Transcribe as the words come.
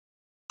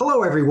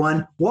Hello,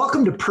 everyone.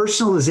 Welcome to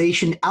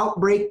Personalization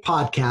Outbreak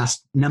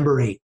Podcast number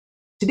 8.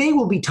 Today,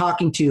 we'll be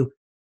talking to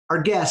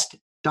our guest,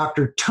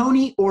 Dr.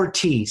 Tony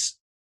Ortiz.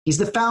 He's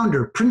the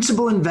founder,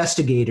 principal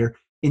investigator,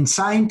 and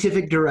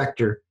scientific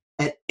director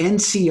at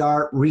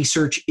NCR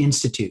Research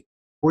Institute,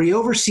 where he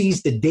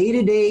oversees the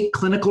day-to-day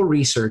clinical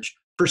research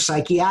for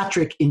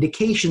psychiatric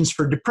indications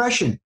for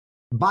depression,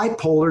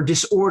 bipolar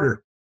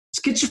disorder,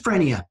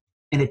 schizophrenia,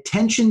 and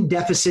attention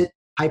deficit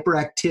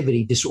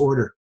hyperactivity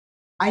disorder.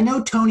 I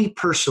know Tony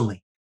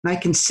personally, and I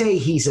can say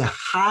he's a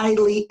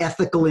highly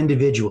ethical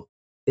individual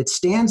that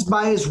stands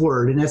by his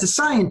word and as a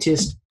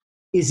scientist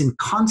is in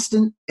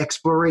constant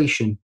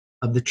exploration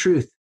of the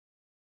truth.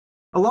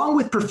 Along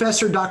with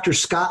Professor Dr.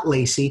 Scott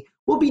Lacey,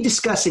 we'll be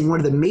discussing one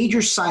of the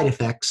major side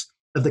effects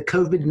of the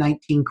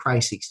COVID-19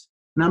 crisis.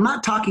 And I'm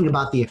not talking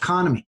about the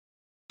economy,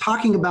 I'm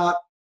talking about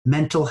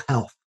mental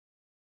health.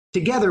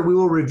 Together, we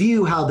will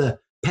review how the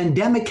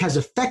pandemic has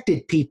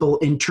affected people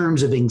in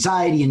terms of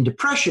anxiety and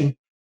depression,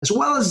 as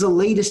well as the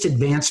latest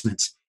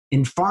advancements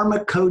in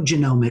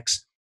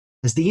pharmacogenomics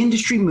as the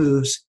industry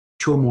moves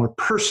to a more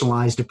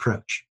personalized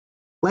approach.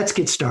 Let's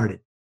get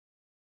started.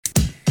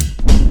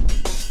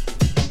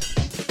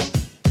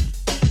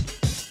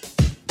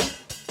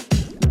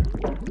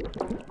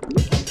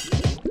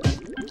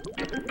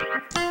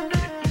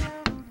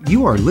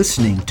 You are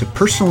listening to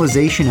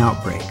Personalization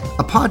Outbreak,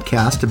 a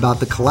podcast about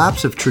the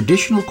collapse of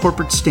traditional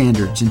corporate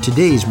standards in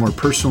today's more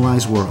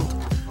personalized world.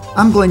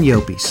 I'm Glenn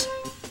Yopes.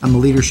 I'm a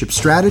leadership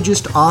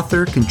strategist,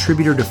 author,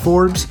 contributor to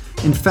Forbes,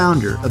 and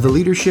founder of the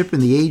Leadership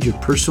in the Age of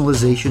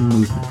Personalization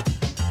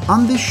movement.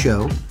 On this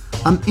show,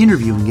 I'm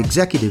interviewing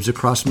executives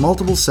across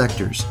multiple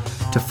sectors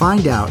to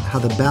find out how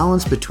the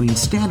balance between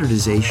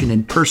standardization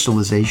and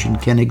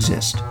personalization can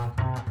exist.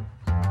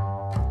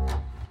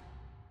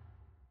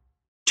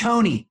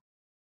 Tony,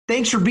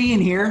 thanks for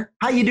being here.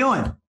 How you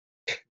doing?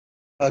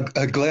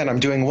 Glenn, I'm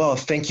doing well.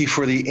 Thank you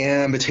for the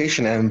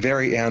invitation and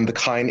the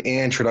kind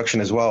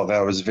introduction as well. That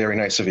was very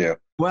nice of you.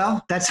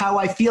 Well, that's how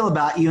I feel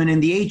about you. And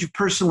in the age of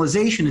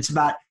personalization, it's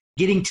about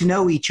getting to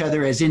know each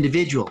other as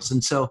individuals.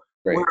 And so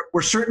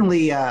we're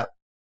certainly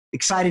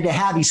excited to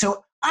have you.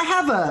 So I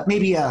have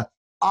maybe a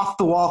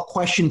off-the-wall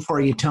question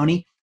for you,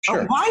 Tony.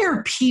 Sure. Why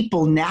are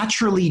people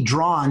naturally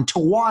drawn to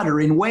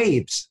water in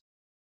waves?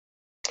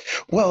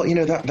 Well,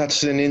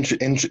 that's an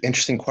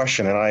interesting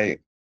question. And I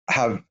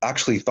have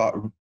actually thought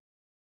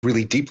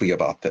really deeply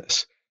about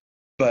this.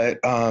 But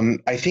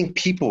I think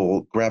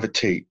people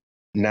gravitate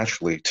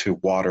naturally to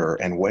water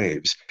and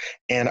waves.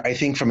 And I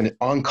think from an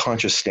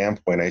unconscious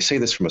standpoint, I say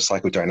this from a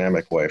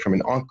psychodynamic way, from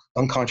an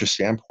unconscious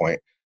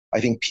standpoint, I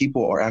think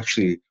people are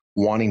actually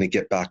wanting to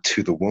get back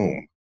to the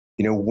womb.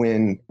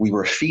 When we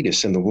were a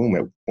fetus in the womb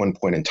at one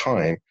point in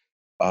time,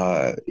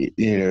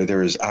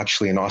 there's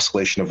actually an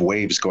oscillation of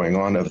waves going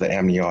on of the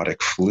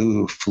amniotic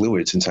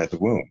fluids inside the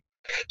womb.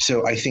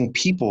 So I think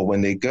people,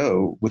 when they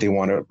go, they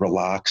want to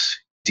relax,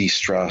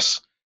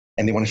 de-stress,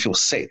 and they want to feel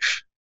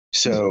safe.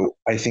 So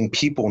I think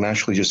people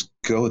naturally just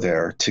go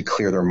there to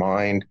clear their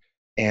mind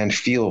and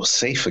feel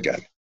safe again.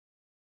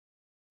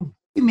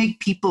 You make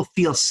people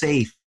feel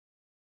safe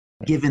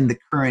given the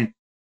current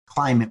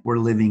climate we're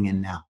living in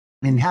now.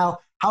 I mean, how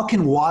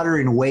can water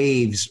and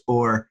waves,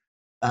 or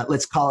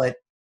let's call it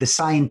the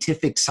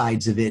scientific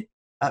sides of it,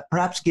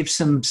 perhaps give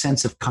some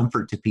sense of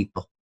comfort to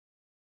people?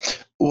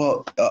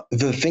 Well,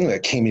 the thing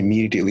that came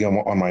immediately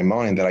on my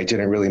mind that I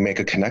didn't really make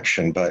a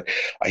connection, but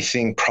I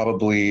think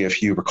probably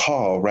if you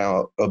recall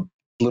around a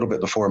little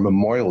bit before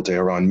Memorial Day,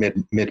 around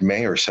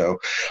mid-May or so,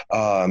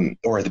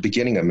 or at the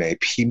beginning of May,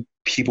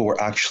 people were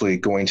actually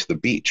going to the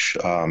beach.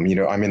 I'm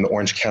in the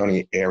Orange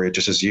County area,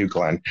 just as you,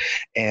 Glenn,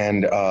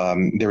 and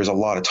there was a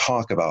lot of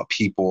talk about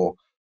people,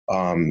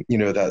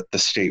 that the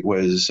state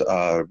was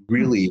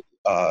really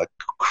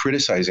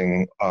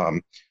criticizing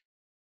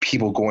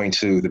people going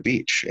to the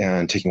beach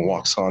and taking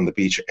walks on the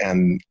beach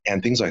and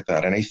things like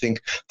that. And I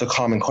think the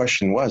common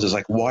question is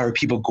why are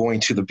people going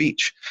to the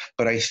beach?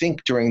 But I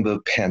think during the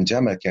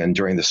pandemic and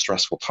during the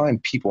stressful time,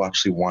 people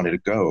actually wanted to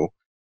go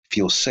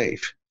feel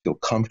safe, feel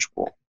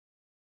comfortable.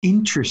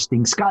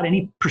 Interesting. Scott,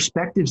 any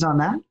perspectives on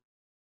that?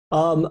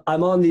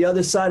 I'm on the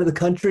other side of the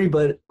country,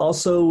 but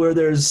also where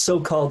there's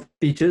so-called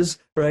beaches,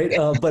 right?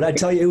 But I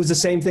tell you, it was the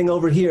same thing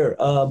over here.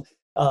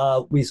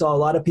 We saw a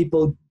lot of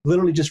people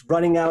literally just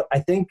running out, I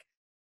think,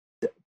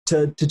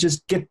 to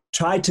just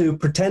try to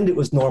pretend it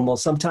was normal.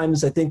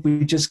 Sometimes I think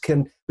we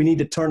need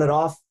to turn it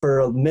off for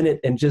a minute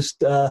and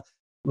just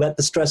let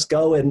the stress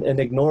go and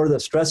ignore the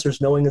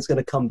stressors, knowing it's going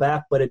to come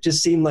back. But it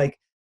just seemed like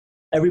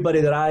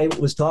everybody that I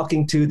was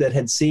talking to that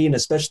had seen,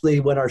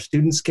 especially when our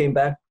students came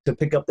back to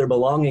pick up their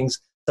belongings,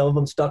 some of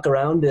them stuck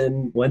around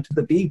and went to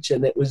the beach,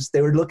 and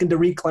they were looking to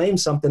reclaim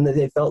something that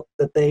they felt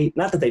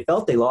not that they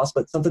felt they lost,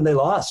 but something they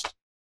lost.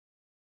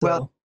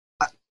 Well,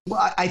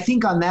 I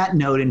think on that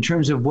note, in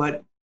terms of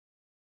what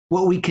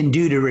we can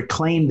do to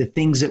reclaim the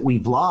things that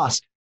we've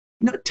lost,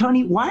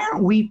 Tony, why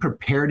aren't we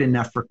prepared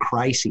enough for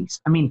crises?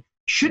 I mean,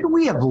 shouldn't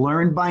we have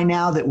learned by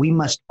now that we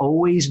must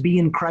always be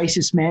in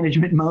crisis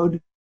management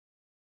mode?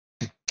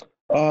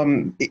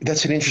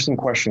 That's an interesting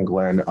question,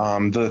 Glenn.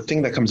 The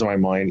thing that comes to my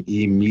mind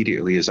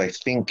immediately is I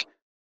think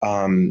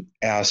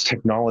as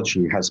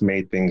technology has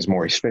made things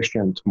more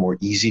efficient, more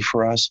easy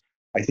for us,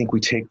 I think we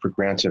take for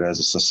granted as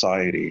a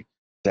society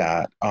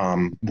that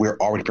we're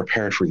already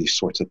prepared for these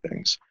sorts of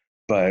things.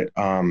 But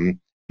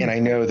and I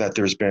know that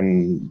there's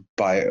been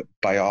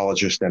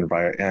biologists and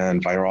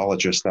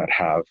virologists that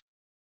have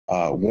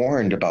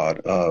warned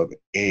about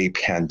a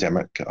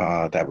pandemic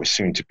that was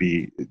soon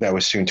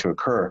to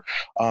occur.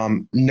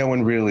 No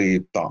one really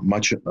thought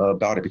much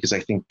about it because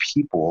I think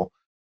people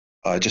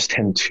just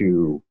tend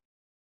to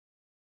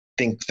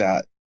think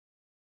that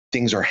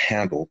things are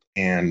handled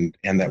and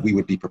that we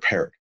would be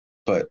prepared.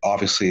 But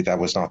obviously, that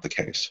was not the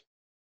case.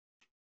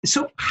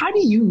 So, how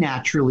do you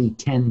naturally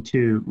tend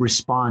to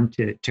respond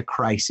to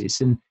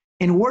crisis, and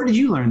where did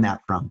you learn that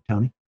from,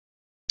 Tony?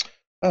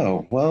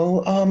 Oh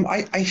well,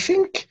 I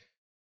think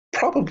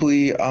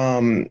probably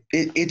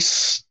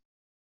it's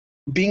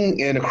being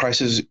in a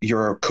crisis.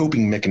 Your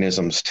coping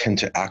mechanisms tend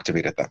to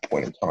activate at that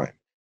point in time,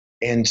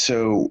 and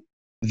so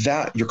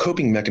that your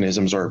coping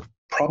mechanisms are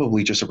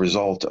probably just a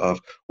result of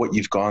what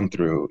you've gone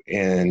through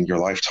in your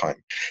lifetime.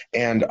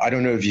 And I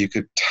don't know if you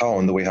could tell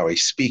in the way how I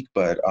speak,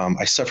 but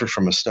I suffered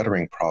from a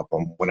stuttering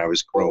problem when I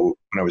was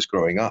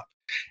growing up,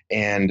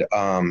 and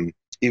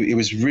it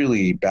was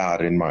really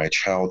bad in my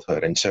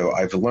childhood. And so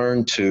I've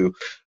learned to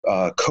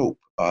cope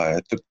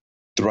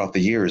throughout the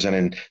years, and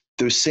in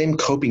those same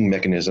coping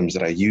mechanisms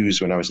that I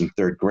used when I was in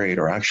third grade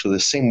are actually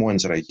the same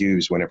ones that I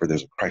use whenever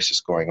there's a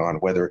crisis going on,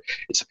 whether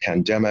it's a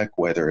pandemic,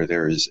 whether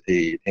there's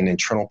an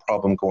internal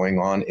problem going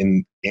on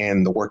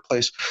in the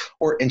workplace,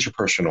 or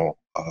interpersonal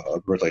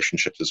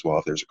relationships as well,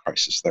 if there's a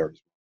crisis there.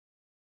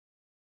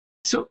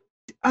 So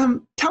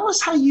tell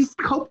us how you've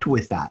coped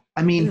with that.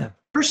 I mean,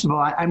 first of all,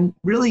 I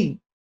really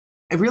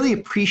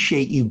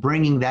appreciate you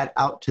bringing that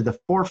out to the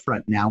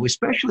forefront now,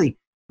 especially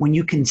when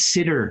you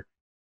consider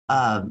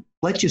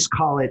let's just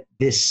call it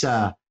this,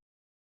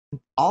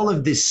 all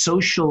of this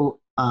social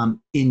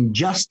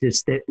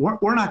injustice that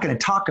we're not going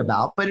to talk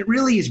about, but it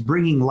really is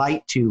bringing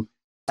light to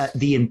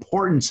the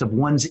importance of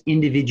one's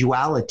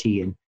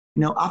individuality. And,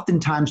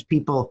 oftentimes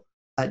people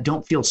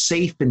don't feel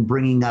safe in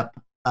bringing up,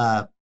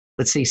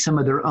 let's say, some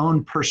of their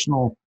own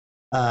personal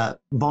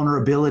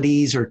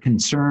vulnerabilities or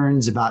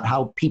concerns about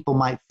how people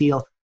might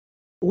feel.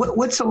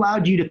 What's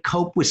allowed you to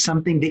cope with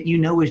something that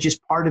is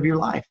just part of your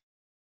life?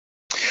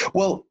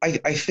 Well,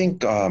 I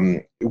think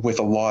with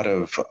a lot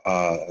of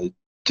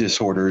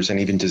disorders and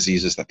even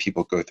diseases that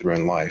people go through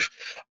in life,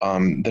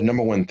 the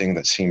number one thing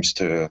that seems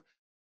to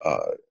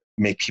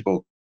make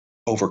people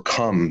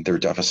overcome their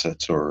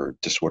deficits or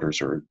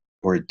disorders or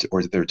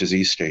their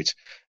disease states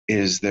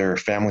is their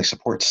family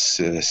support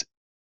system.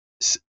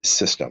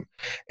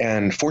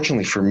 And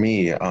fortunately for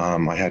me,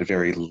 I had a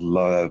very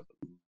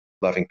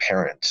loving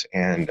parents,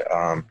 and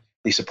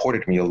they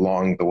supported me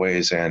along the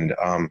ways. And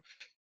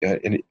I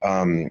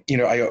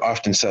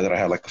often said that I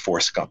had like the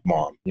Forrest Gump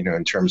mom,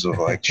 in terms of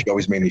like, she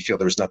always made me feel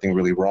there was nothing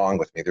really wrong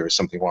with me. There was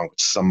something wrong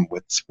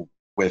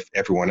with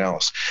everyone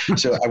else.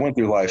 So I went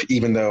through life,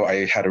 even though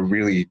I had a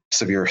really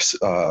severe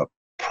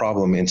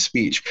problem in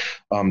speech,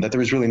 that there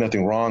was really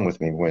nothing wrong with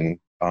me when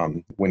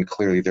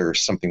clearly there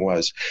something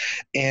was.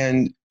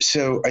 And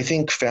so I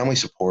think family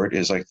support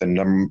is like the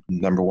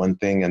number one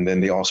thing. And then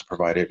they also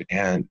provided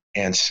an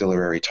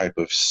ancillary type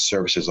of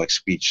services like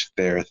speech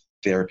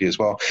therapy as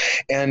well.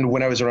 And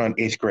when I was around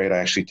 8th grade, I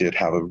actually did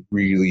have a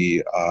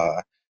really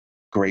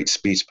great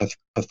speech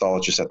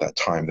pathologist at that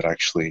time that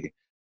actually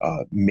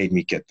made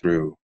me get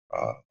through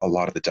a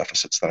lot of the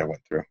deficits that I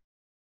went through.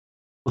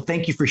 Well,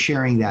 thank you for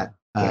sharing that.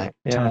 Tony.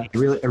 I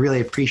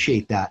really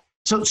appreciate that.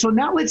 So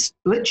now let's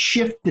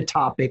shift the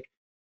topic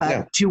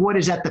to what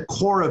is at the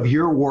core of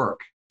your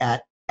work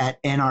at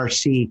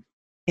NRC,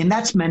 and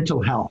that's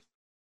mental health.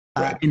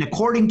 Right. And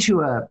according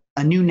to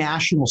a new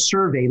national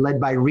survey led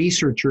by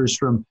researchers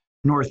from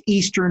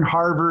Northeastern,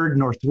 Harvard,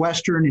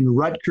 Northwestern, and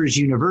Rutgers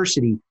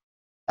University,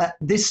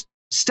 this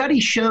study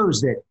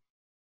shows that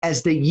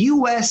as the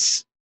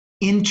U.S.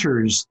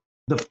 enters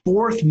the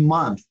 4th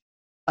month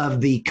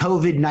of the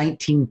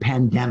COVID-19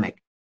 pandemic,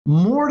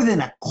 more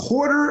than a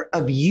quarter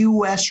of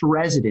U.S.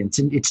 residents,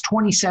 and it's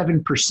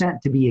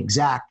 27% to be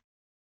exact,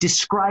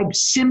 describe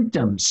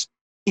symptoms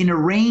in a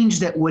range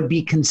that would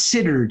be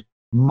considered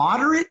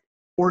moderate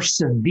or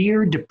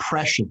severe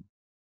depression.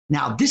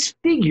 Now, this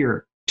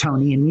figure,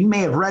 Tony, and you may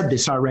have read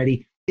this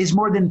already, is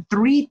more than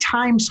 3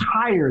 times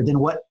higher than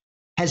what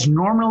has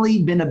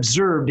normally been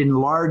observed in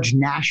large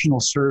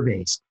national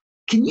surveys.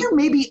 Can you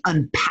maybe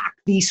unpack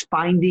these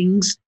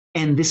findings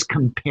and this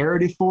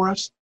comparative for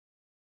us?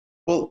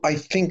 Well, I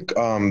think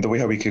the way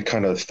how we could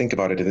kind of think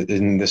about it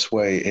in this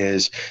way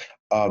is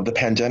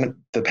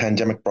the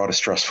pandemic brought a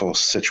stressful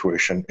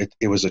situation.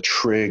 It was a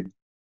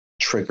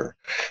trigger.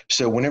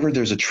 So whenever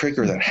there's a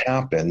trigger that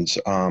happens,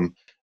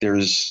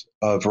 there's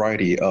a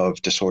variety of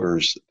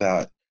disorders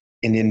that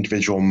an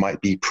individual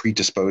might be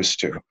predisposed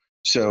to.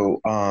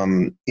 So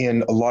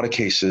in a lot of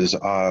cases,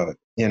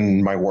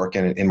 in my work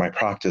and in my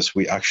practice,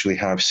 we actually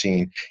have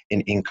seen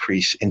an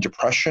increase in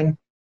depression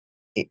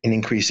an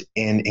increase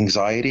in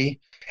anxiety,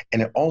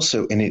 and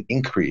also an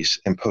increase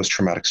in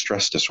post-traumatic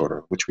stress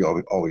disorder, which we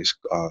always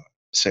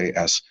say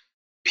as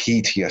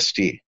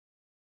PTSD.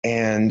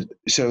 And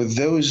so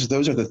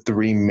those are the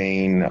three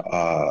main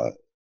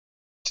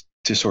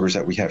disorders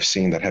that we have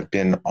seen that have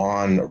been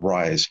on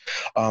rise.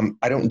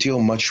 I don't deal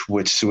much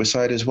with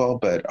suicide as well,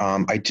 but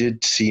I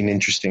did see an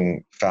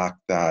interesting fact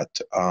that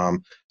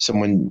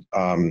someone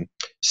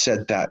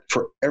said that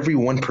for every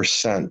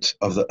 1%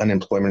 of the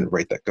unemployment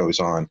rate that goes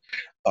on,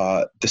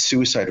 the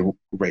suicide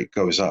rate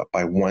goes up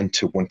by 1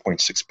 to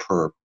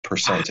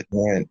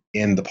 1.6%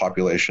 in the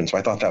population. So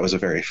I thought that was a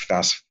very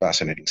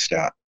fascinating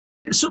stat.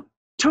 So,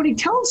 Tony,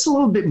 tell us a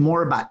little bit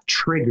more about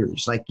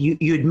triggers. Like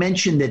you had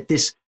mentioned that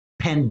this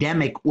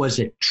pandemic was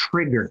a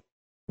trigger.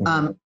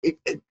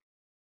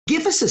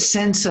 Give us a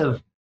sense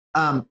of,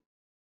 I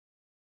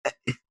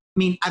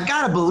mean, I've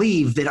got to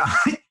believe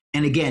that,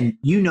 and again,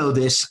 you know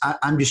this,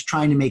 I'm just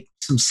trying to make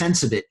some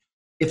sense of it.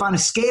 If on a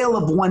scale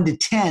of 1 to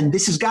 10,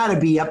 this has got to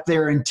be up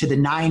there into the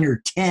 9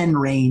 or 10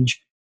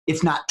 range,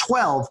 if not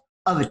 12,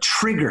 of a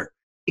trigger.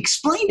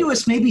 Explain to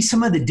us maybe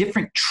some of the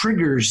different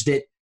triggers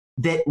that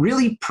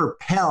really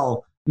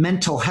propel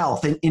mental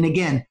health. And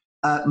again,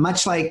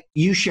 much like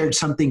you shared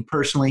something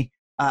personal,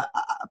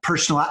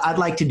 I'd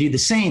like to do the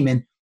same.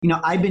 And, you know,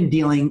 I've been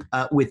dealing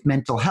with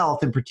mental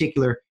health, in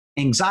particular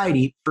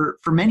anxiety, for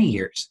many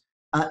years.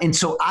 And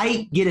so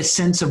I get a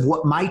sense of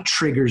what my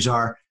triggers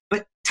are.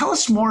 But tell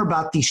us more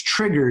about these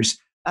triggers,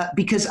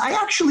 because I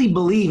actually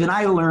believe, and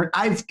I learned,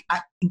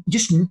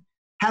 just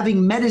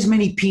having met as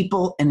many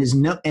people and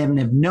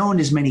have known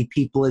as many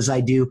people as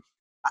I do,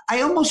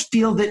 I almost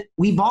feel that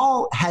we've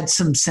all had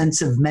some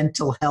sense of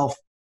mental health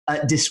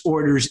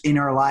disorders in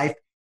our life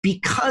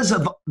because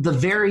of the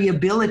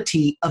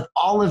variability of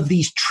all of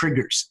these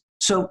triggers.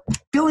 So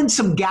fill in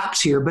some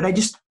gaps here, but I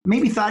just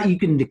maybe thought you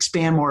can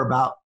expand more.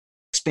 Well,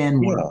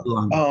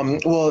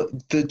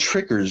 the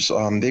triggers,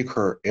 they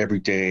occur every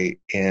day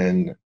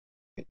in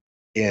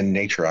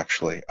nature,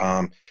 actually.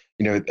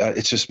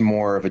 It's just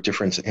more of a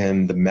difference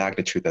in the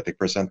magnitude that they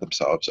present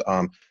themselves.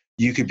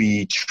 You could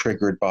be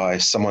triggered by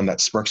someone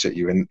that smirks at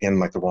you in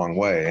like the wrong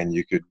way, and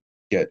you could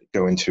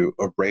go into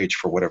a rage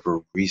for whatever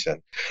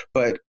reason.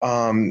 But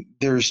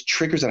there's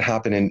triggers that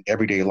happen in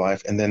everyday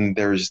life, and then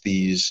there's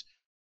these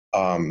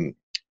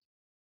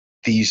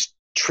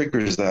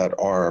triggers that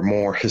are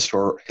more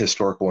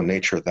historical in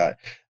nature. That,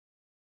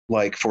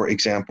 like, for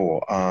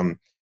example,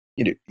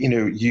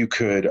 you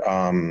could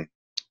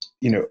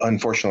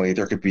unfortunately,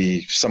 there could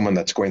be someone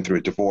that's going through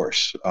a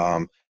divorce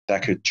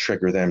that could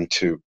trigger them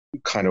to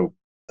kind of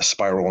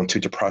spiral into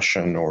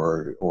depression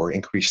or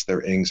increase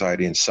their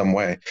anxiety in some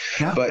way.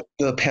 Yeah. But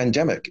the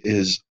pandemic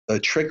is a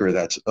trigger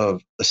that's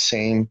of the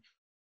same,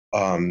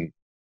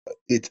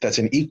 that's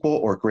an equal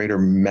or greater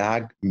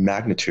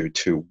magnitude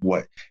to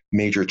what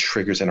major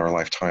triggers in our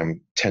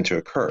lifetime tend to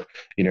occur.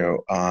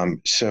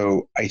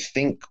 So I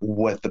think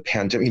what the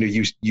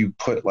pandemic, you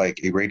put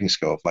like a rating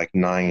scale of like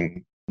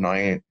nine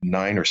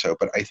or so,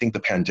 but I think the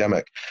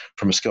pandemic,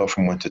 from a scale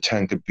from 1 to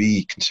 10, could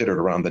be considered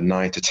around the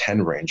 9 to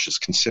 10 range,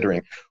 just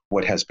considering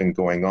what has been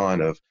going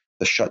on of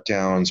the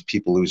shutdowns,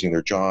 people losing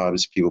their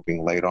jobs, people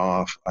being laid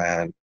off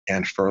and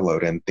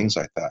furloughed and things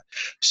like that.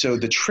 So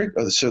the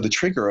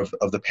trigger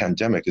of the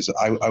pandemic is,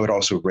 I would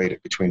also rate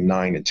it between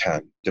 9 and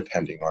 10,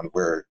 depending on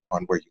where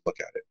you look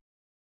at it.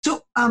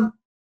 So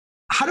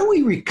how do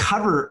we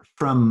recover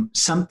from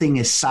something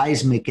as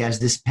seismic as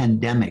this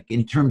pandemic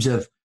in terms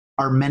of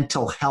our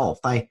mental health?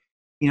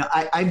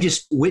 I've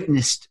just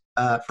witnessed,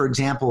 for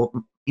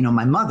example,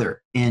 my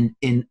mother and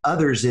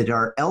others that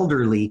are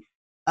elderly.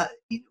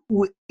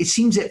 It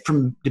seems that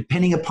from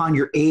depending upon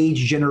your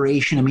age,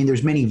 generation, I mean,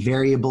 there's many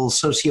variables,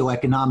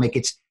 socioeconomic.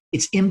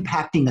 It's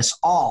impacting us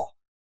all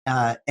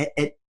at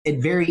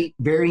very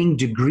varying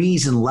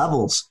degrees and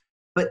levels.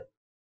 But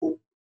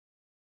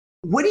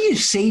what do you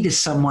say to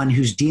someone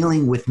who's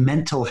dealing with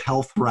mental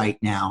health right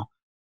now,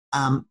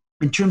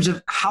 in terms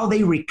of how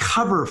they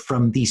recover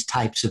from these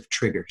types of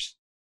triggers?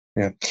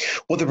 Yeah.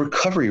 Well, the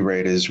recovery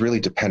rate is really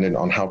dependent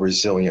on how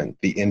resilient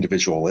the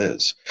individual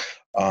is.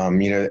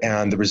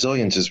 And the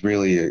resilience is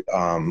really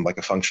like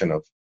a function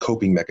of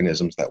coping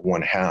mechanisms that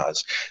one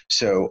has.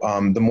 So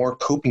the more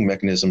coping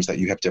mechanisms that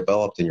you have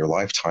developed in your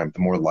lifetime, the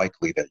more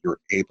likely that you're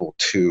able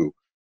to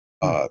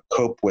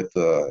cope with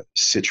the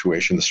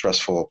situation, the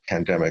stressful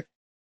pandemic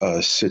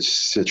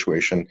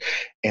situation,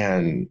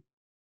 and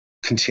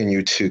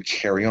continue to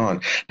carry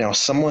on. Now,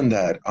 someone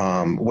that,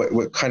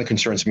 what kind of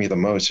concerns me the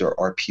most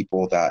are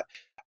people that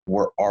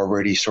were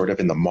already sort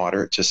of in the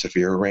moderate to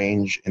severe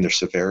range in their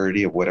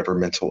severity of whatever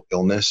mental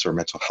illness or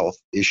mental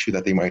health issue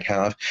that they might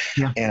have.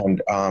 Yeah.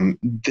 And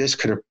this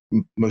could have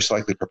most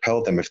likely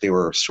propelled them, if they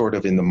were sort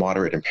of in the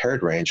moderate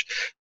impaired range,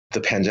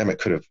 the pandemic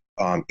could have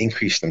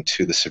increased them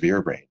to the severe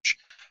range.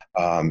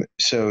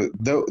 So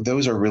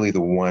those are really the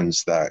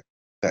ones that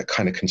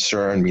kind of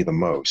concern me the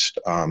most.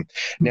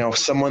 Now,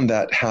 someone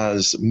that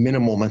has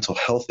minimal mental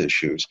health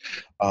issues,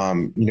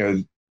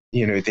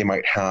 they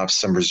might have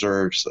some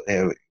reserves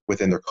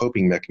within their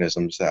coping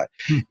mechanisms that,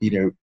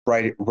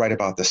 right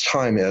about this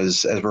time,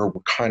 as we're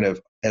kind of,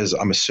 as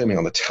I'm assuming,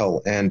 on the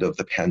tail end of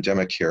the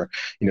pandemic here,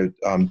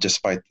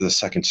 despite the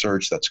second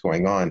surge that's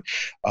going on,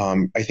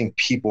 I think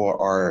people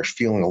are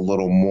feeling a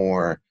little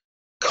more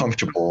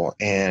comfortable,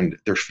 and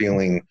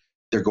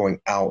they're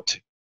going out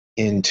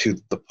into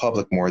the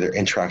public more. They're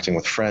interacting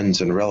with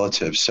friends and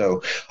relatives.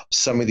 So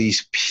some of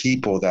these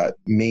people that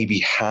maybe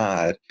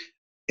had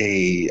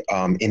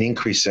an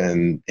increase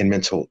in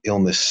mental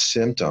illness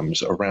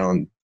symptoms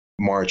around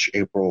March,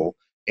 April,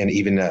 and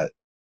even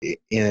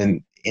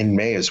in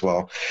May as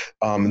well,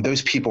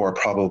 those people are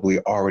probably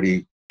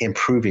already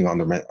improving on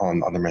their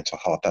mental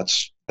health.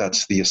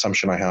 That's the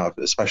assumption I have,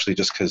 especially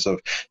just because of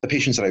the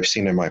patients that I've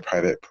seen in my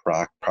private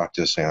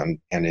practice and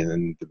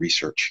in the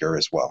research here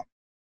as well.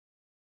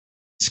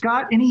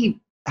 Scott,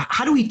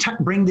 how do we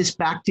bring this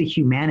back to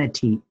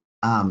humanity?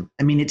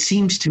 It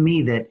seems to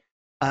me that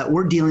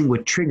we're dealing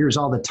with triggers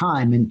all the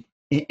time, and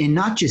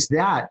not just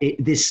that.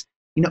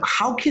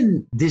 How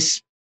can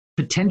this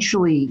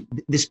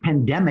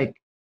pandemic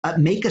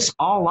make us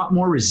all a lot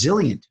more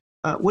resilient?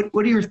 What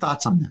are your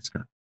thoughts on that,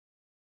 Scott?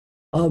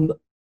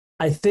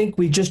 I think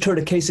we just heard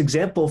a case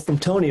example from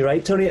Tony,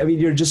 right? Tony,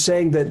 you're just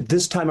saying that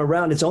this time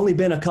around, it's only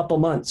been a couple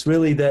months,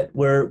 really,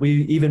 where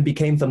we even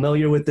became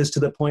familiar with this to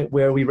the point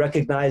where we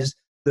recognized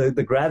the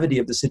gravity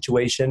of the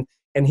situation.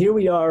 And here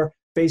we are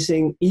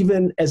facing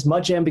even as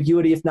much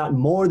ambiguity, if not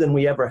more, than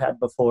we ever had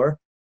before,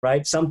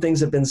 right? Some things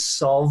have been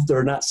solved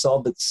or not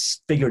solved, but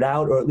figured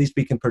out, or at least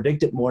we can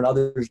predict it more, and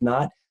others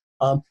not.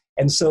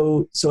 And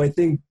so I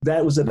think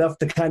that was enough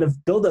to kind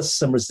of build us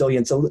some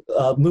resilience,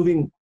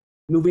 moving,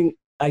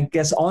 I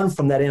guess, on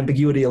from that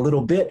ambiguity a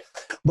little bit.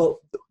 But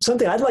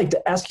something I'd like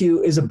to ask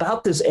you is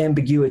about this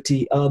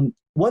ambiguity.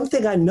 One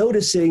thing I'm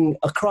noticing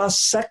across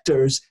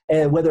sectors,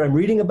 whether I'm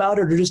reading about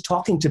it or just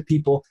talking to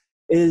people,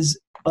 is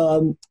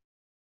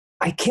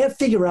I can't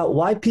figure out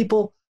why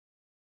people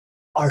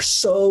are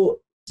so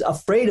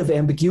afraid of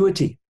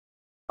ambiguity.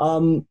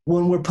 When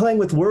we're playing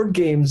with word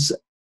games,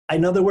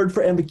 another word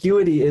for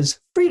ambiguity is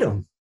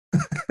freedom,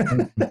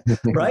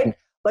 right?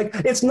 Like,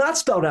 it's not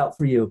spelled out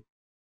for you.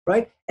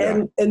 Right.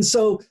 Yeah. And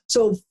so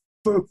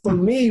for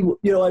me,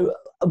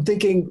 I'm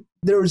thinking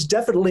there's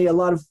definitely a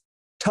lot of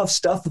tough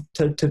stuff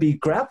to be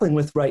grappling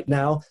with right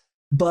now.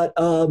 But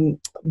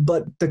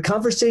the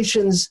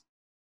conversations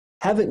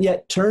haven't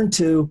yet turned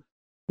to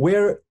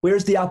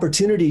where's the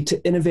opportunity to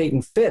innovate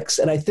and fix.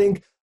 And I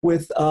think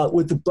with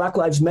the Black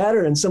Lives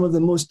Matter and some of the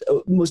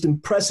most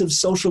impressive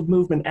social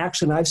movement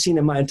action I've seen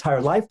in my entire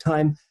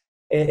lifetime,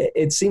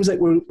 it seems like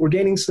we're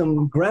gaining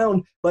some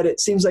ground, but it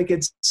seems like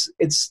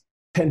it's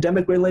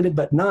pandemic related,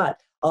 but not.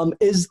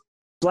 Is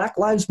Black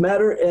Lives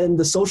Matter and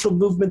the social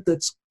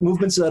movements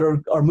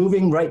that are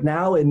moving right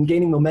now and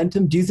gaining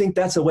momentum, do you think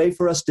that's a way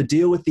for us to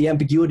deal with the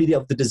ambiguity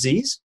of the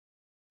disease?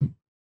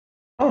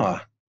 You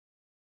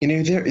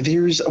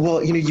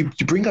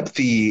bring up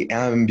the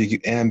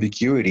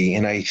ambiguity,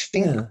 and I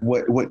think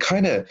what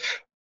kind of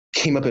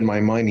came up in my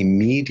mind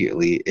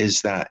immediately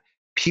is that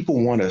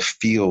people want to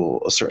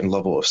feel a certain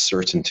level of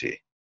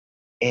certainty.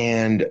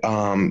 And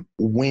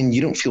when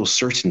you don't feel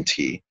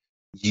certainty,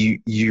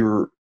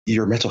 your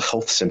mental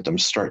health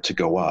symptoms start to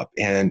go up,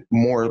 and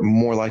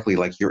more likely,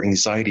 like, your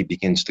anxiety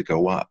begins to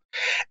go up.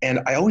 And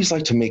I always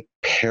like to make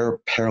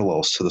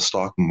parallels to the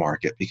stock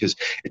market, because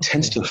it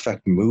tends to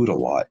affect mood a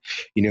lot.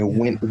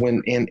 When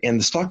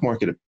the stock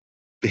market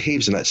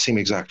behaves in that same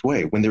exact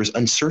way. When there's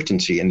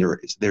uncertainty and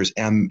there's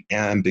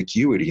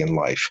ambiguity in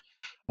life,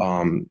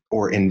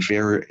 or in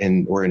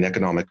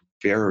economic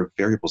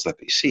variables that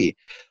they see,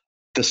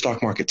 the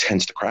stock market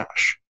tends to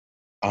crash.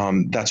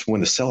 That's when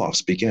the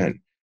sell-offs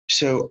begin.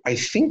 So I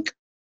think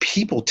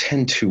people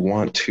tend to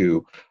want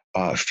to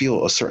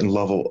feel a certain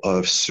level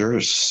of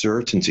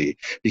certainty,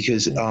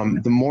 because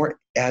the more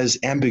as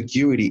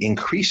ambiguity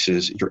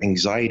increases, your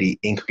anxiety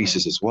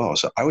increases as well.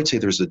 So I would say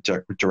there's a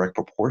direct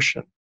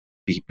proportion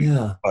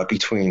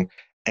between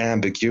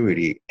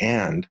ambiguity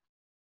and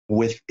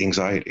with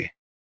anxiety.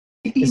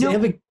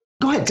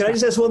 Go ahead. Can I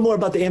just ask one more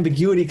about the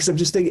ambiguity? Because I'm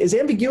just thinking, is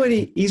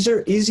ambiguity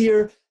easier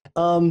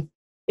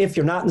if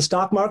you're not in the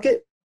stock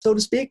market, so to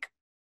speak?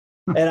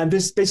 And I'm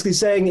just basically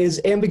saying,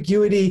 is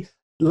ambiguity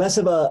less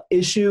of a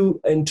issue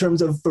in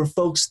terms of for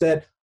folks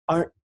that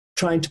aren't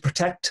trying to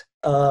protect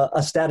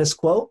a status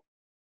quo?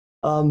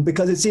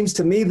 Because it seems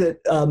to me that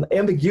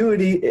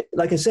ambiguity,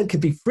 like I said, could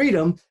be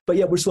freedom, but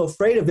yet we're so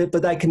afraid of it.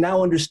 But I can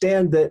now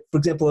understand that, for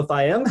example, if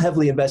I am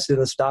heavily invested in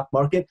the stock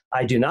market,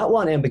 I do not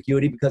want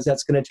ambiguity, because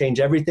that's going to change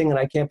everything and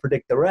I can't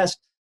predict the rest.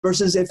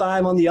 Versus if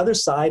I'm on the other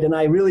side and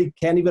I really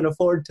can't even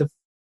afford to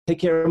take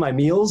care of my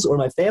meals or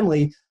my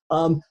family,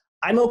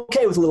 I'm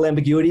okay with a little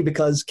ambiguity,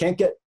 because can't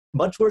get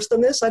much worse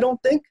than this, I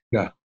don't think.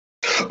 Yeah.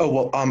 Oh,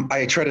 well,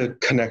 I try to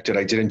connect it.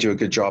 I didn't do a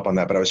good job on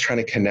that, but I was trying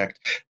to connect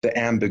the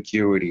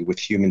ambiguity with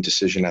human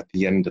decision at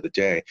the end of the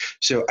day.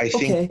 So I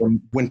think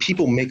when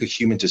people make a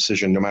human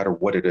decision, no matter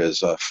what it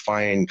is,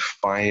 finding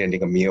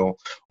a meal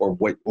or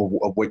what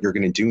you're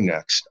going to do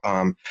next,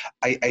 I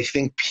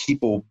think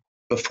people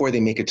before they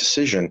make a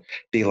decision,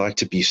 they like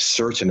to be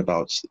certain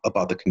about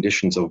the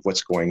conditions of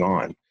what's going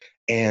on.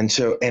 And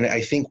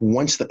I think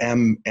once the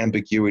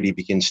ambiguity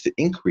begins to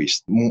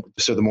increase,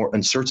 so the more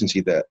uncertainty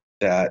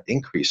that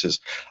increases,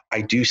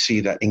 I do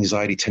see that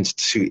anxiety tends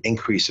to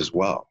increase as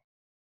well.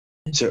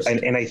 So,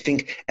 and I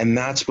think, and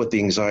that's what the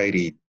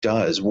anxiety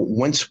does.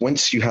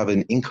 Once you have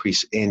an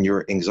increase in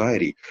your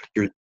anxiety,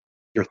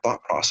 your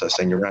thought process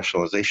and your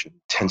rationalization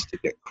tends to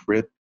get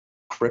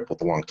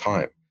crippled a long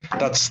time.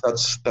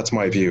 That's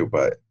my view,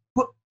 but.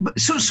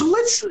 So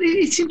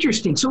it's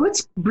interesting. So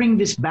let's bring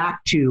this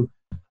back to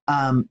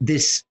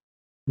this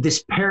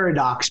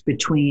paradox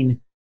between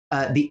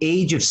the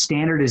age of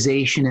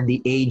standardization and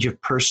the age of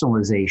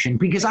personalization,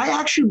 because I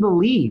actually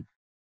believe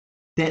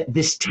that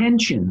this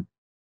tension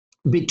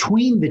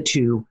between the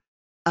two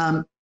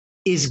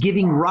is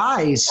giving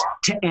rise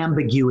to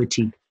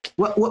ambiguity.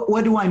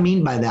 What do I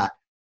mean by that?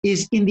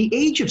 Is in the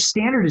age of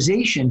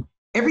standardization,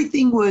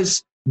 everything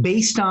was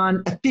based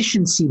on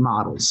efficiency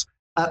models,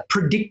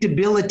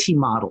 predictability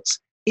models.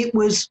 It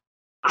was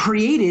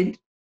created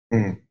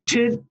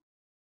to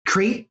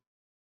create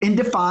and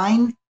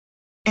define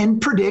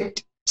and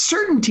predict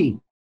certainty.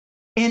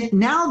 And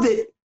now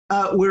that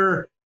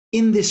we're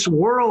in this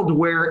world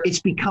where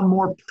it's become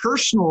more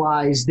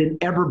personalized than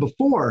ever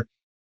before,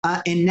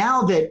 and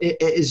now that,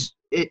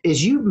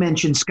 as you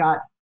mentioned, Scott,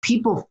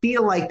 people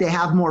feel like they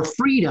have more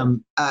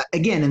freedom,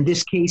 again, in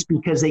this case,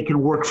 because they can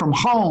work from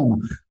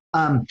home,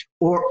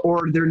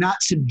 or they're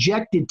not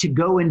subjected to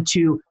go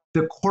into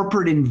the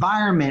corporate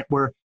environment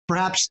where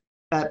perhaps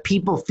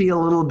people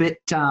feel a little bit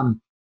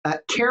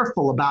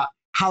careful about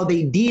how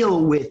they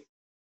deal with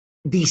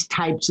these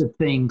types of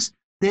things,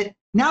 that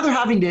now they're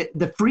having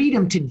the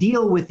freedom to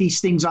deal with these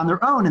things on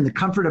their own in the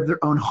comfort of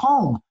their own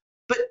home.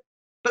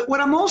 But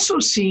what I'm also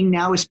seeing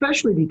now,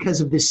 especially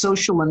because of this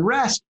social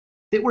unrest,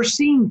 that we're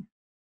seeing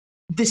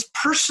this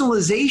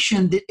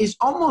personalization that is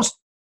almost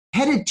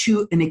headed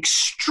to an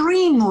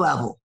extreme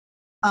level.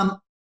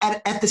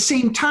 At the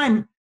same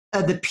time,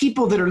 the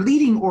people that are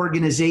leading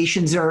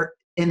organizations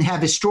and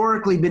have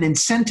historically been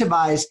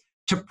incentivized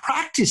to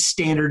practice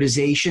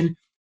standardization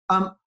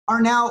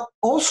are now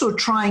also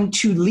trying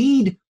to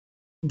lead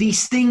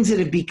these things that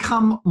have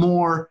become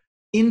more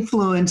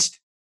influenced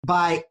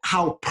by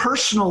how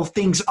personal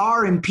things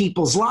are in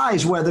people's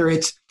lives, whether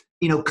it's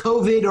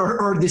COVID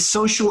or this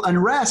social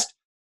unrest.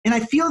 And I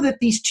feel that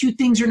these two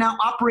things are now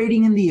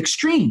operating in the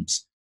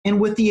extremes.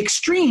 And with the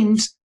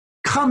extremes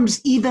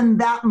comes even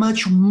that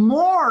much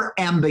more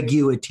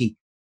ambiguity.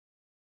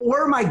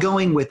 Where am I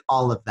going with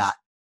all of that?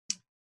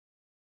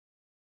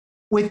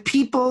 With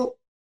people,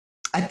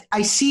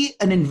 I see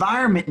an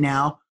environment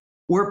now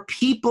where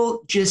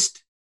people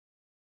just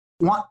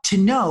want to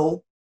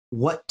know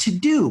what to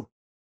do.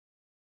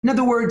 In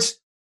other words,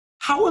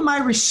 how am I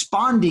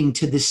responding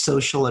to this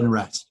social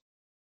unrest?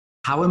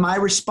 How am I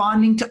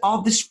responding to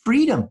all this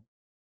freedom?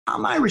 How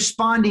am I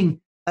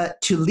responding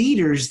to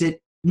leaders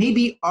that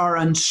maybe are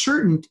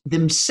uncertain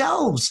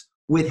themselves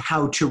with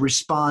how to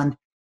respond?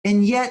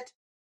 And yet,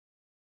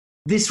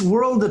 this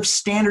world of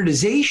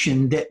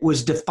standardization that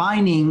was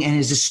defining and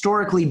has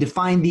historically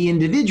defined the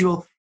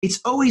individual,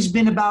 it's always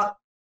been about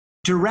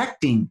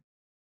directing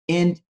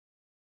and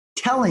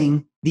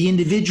telling the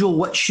individual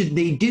what should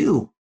they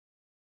do.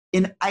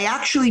 And I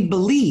actually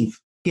believe,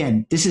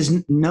 again, there's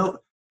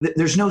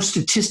no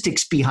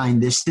statistics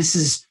behind this. This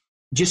is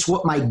just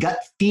what my gut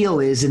feel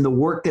is in the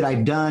work that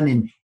I've done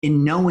and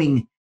in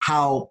knowing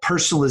how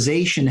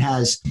personalization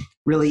has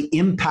really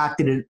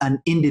impacted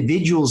an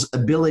individual's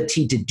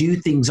ability to do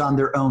things on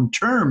their own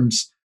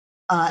terms,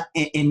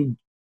 in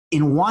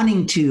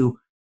wanting to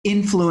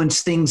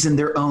influence things in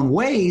their own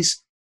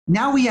ways.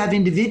 Now we have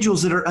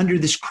individuals that are under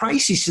this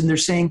crisis and they're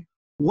saying,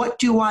 what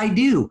do I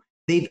do?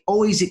 They've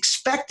always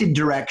expected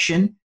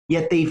direction,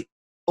 yet they've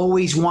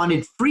always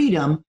wanted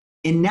freedom.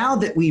 And now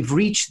that we've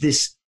reached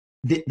this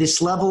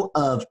level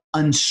of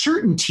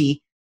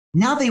uncertainty,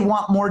 now they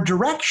want more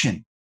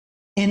direction.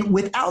 And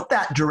without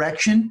that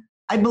direction,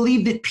 I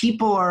believe that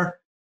people are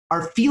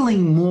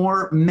feeling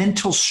more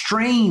mental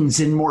strains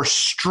and more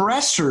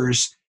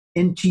stressors,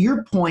 and to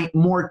your point,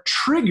 more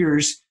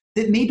triggers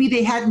that maybe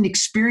they hadn't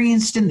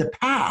experienced in the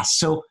past.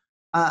 So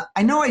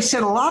I know I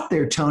said a lot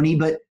there, Tony,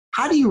 but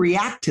how do you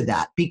react to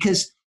that?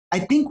 Because I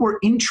think we're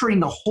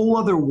entering a whole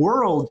other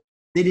world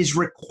that is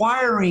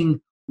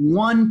requiring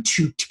one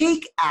to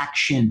take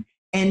action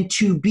and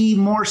to be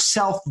more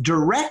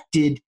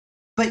self-directed,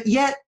 but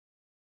yet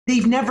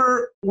they've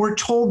never were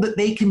told that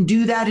they can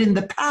do that in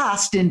the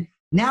past. And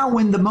now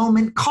when the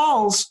moment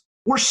calls,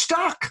 we're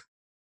stuck.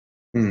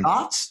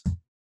 Thoughts?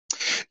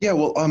 Yeah,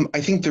 well, I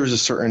think there's a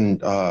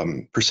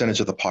certain percentage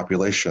of the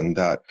population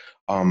that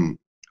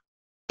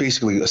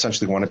basically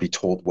essentially want to be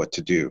told what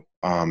to do.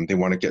 They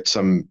want to get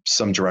some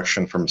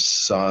direction from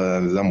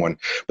someone.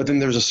 But then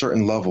there's a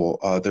certain level,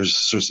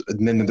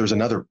 and then there's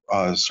another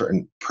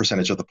certain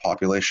percentage of the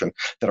population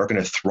that are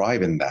going to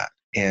thrive in that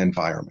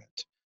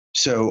environment.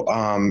 So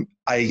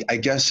I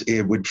guess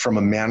it would, from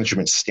a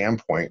management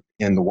standpoint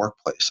in the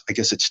workplace, I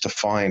guess it's to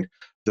find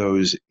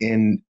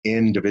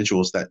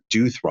individuals that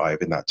do thrive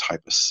in that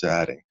type of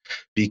setting,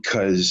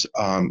 because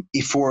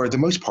for the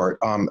most part,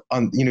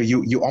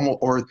 you almost,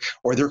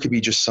 or there could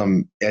be just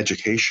some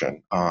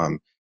education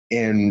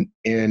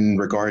in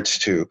regards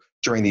to,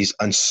 during these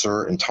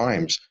uncertain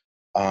times,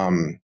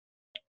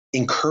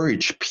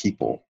 encourage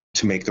people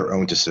to make their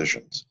own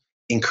decisions,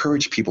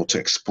 encourage people to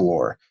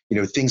explore.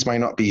 Things might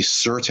not be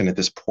certain at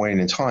this point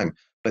in time,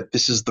 but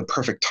this is the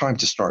perfect time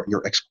to start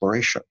your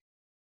exploration.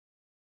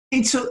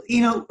 And so,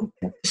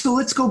 so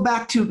let's go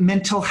back to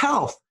mental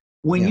health.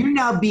 When you're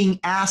now being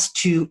asked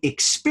to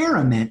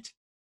experiment,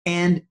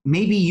 and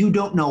maybe you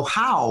don't know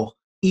how,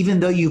 even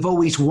though you've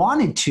always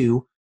wanted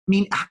to,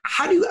 my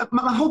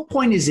whole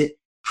point is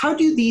how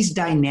do these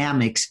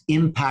dynamics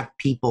impact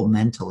people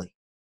mentally?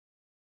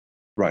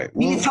 Right.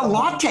 It's a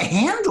lot to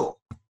handle.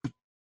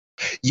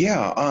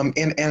 Yeah.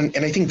 And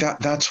I think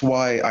that's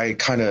why I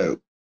kind of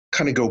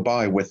go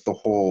by with the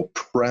whole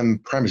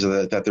premise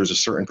of that there's a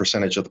certain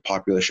percentage of the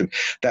population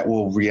that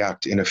will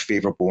react in a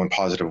favorable and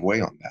positive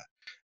way on that.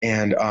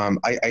 And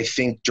I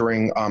think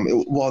during,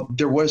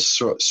 there was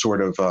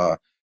sort of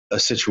a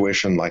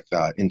situation like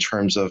that in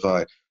terms of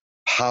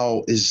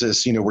how is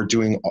this, we're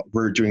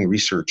doing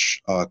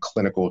research,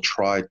 clinical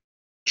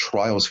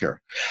trials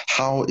here.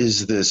 How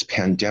is this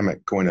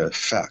pandemic going to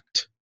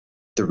affect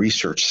the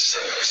research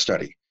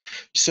study?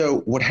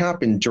 So what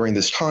happened during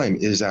this time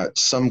is that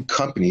some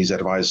companies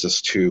advised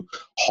us to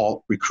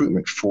halt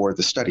recruitment for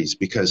the studies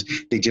because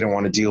they didn't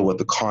want to deal with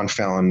the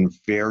confound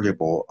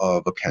variable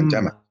of a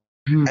pandemic.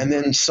 Mm. And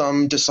then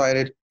some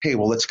decided, hey,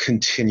 well, let's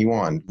continue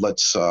on.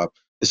 Let's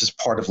this is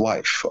part of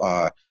life.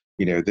 And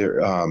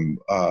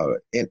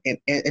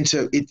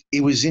so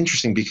it was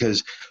interesting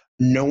because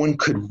no one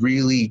could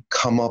really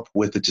come up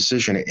with a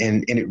decision,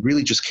 and it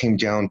really just came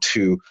down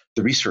to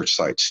the research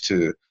sites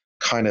to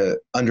kind of,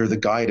 under the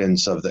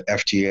guidance of the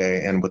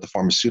FDA and what the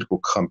pharmaceutical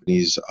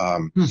companies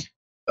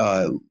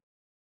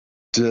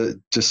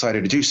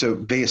decided to do. So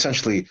they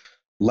essentially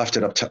left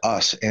it up to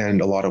us in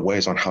a lot of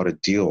ways on how to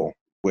deal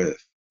with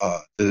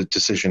the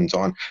decisions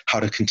on how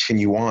to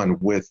continue on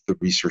with the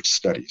research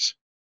studies.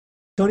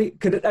 Tony,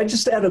 could I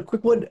just add a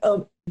quick one?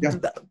 Yeah.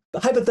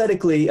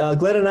 Hypothetically,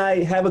 Glenn and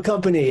I have a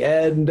company,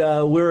 and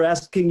we're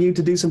asking you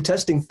to do some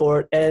testing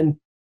for it. And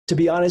to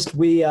be honest,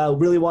 we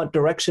really want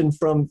direction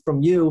from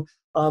you.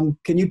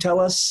 Can you tell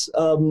us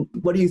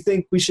what do you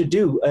think we should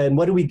do, and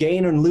what do we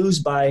gain or lose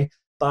by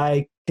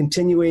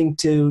continuing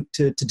to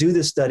do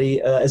this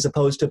study as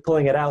opposed to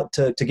pulling it out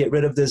to get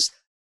rid of this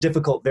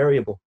difficult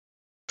variable?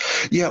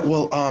 Yeah,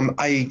 well,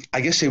 I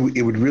guess it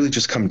would really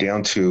just come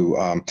down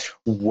to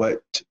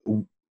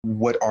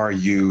what are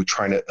you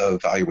trying to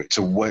evaluate?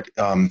 So what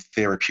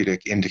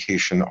therapeutic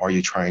indication are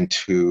you trying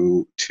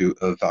to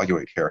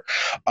evaluate here?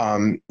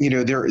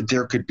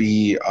 There could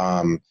be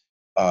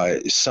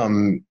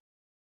some.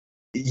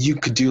 You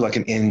could do like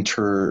an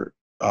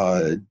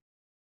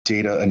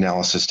data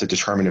analysis to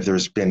determine if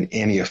there's been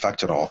any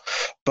effect at all.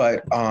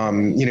 But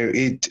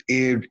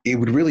it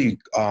would really,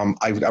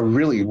 I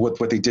really,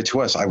 what they did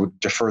to us, I would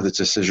defer the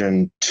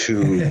decision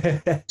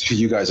to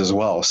you guys as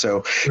well.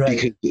 So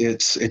right.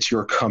 Because it's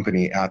your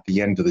company at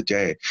the end of the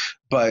day.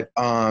 But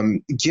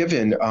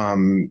given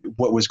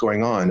what was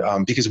going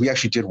on, because we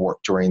actually did work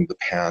during the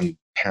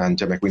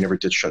pandemic, we never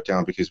did shut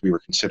down because we were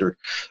considered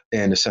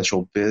an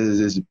essential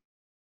business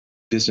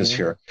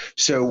here.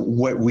 So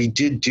what we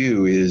did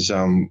do is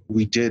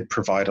we did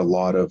provide a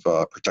lot of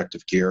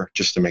protective gear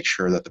just to make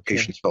sure that the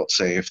patients felt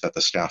safe, that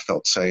the staff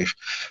felt safe.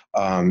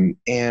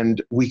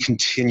 And we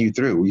continued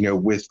through,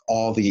 with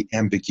all the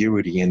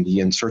ambiguity and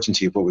the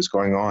uncertainty of what was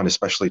going on,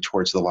 especially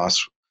towards the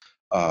last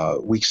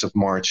weeks of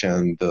March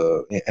and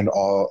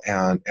all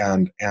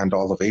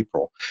of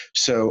April.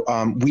 So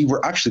we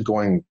were actually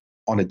going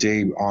on a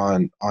day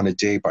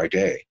by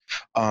day,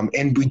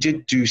 and we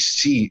did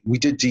see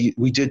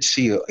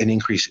an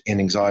increase in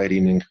anxiety,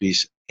 an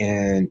increase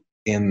in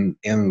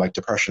like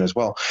depression as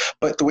well.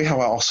 But the way how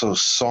I also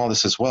saw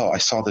this as well, I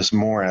saw this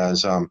more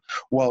as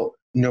well,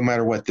 no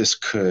matter what,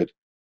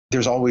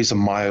 there's always a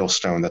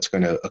milestone that's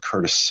going to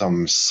occur to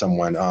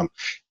someone.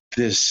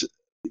 This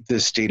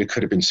data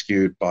could have been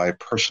skewed by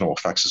personal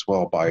effects as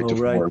well, by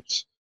divorce.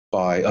 Right.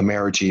 By a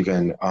marriage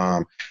even.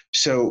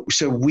 So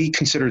we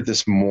considered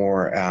this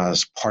more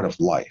as part of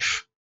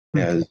life.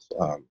 So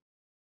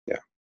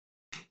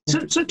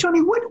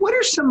Tony, what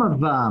are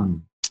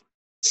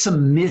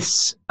some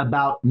myths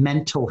about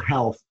mental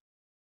health?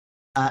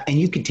 And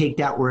you could take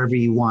that wherever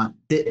you want,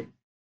 that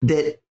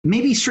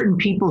maybe certain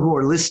people who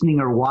are listening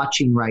or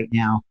watching right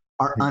now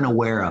are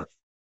unaware of?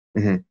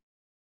 Mm-hmm.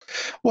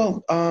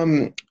 Well,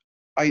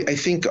 I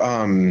think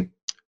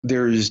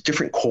there's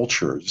different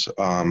cultures.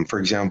 For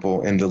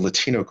example, in the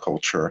Latino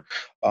culture,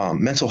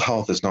 mental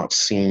health is not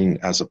seen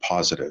as a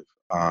positive.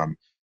 And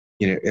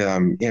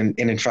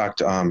in fact,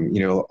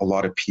 a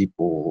lot of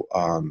people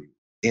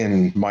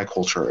in my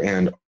culture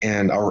and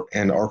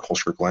our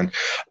culture, Glenn,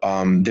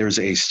 there's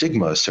a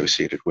stigma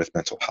associated with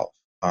mental health.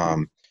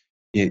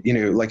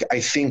 Like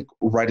I think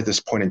right at this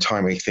point in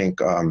time, I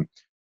think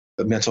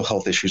mental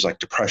health issues like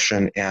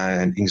depression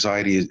and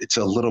anxiety, it's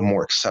a little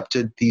more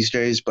accepted these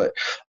days, but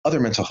other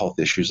mental health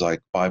issues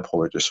like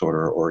bipolar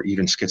disorder or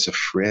even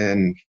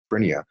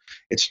schizophrenia,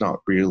 it's not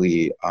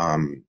really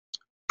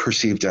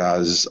perceived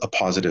as a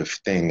positive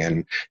thing,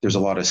 and there's a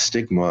lot of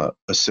stigma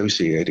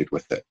associated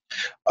with it.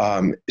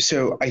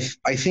 So I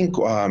think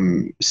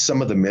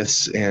some of the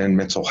myths in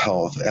mental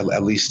health,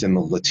 at least in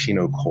the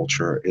Latino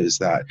culture, is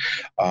that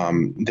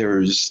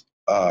there's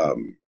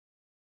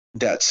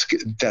that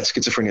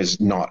schizophrenia is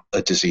not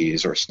a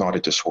disease, or it's not a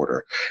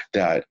disorder,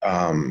 that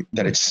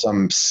it's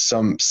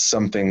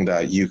something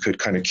that you could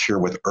kind of cure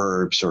with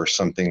herbs or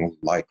something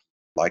like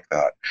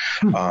that,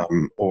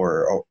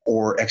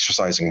 or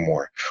exercising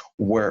more.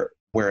 Whereas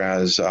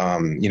whereas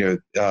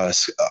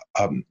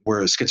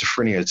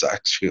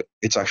schizophrenia,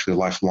 it's actually a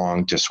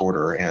lifelong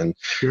disorder, and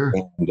Sure.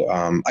 and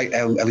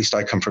at least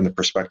I come from the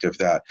perspective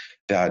that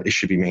it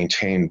should be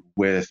maintained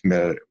with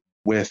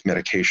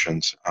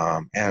medications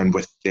and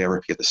with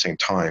therapy at the same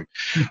time,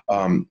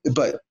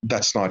 but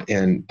that's not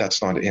in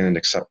an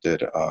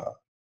accepted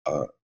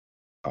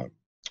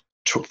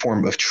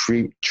form of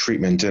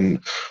treatment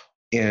in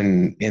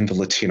the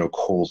Latino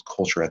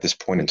culture at this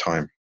point in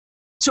time.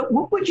 So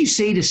what would you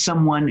say to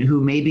someone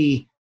who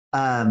maybe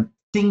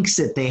thinks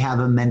that they have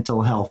a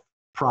mental health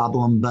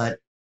problem, but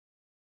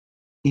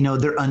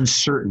they're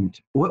uncertain?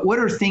 What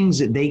are things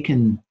that they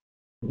can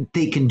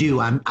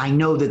do? I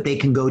know that they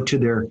can go to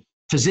their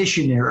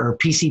physician or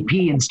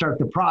PCP and start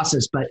the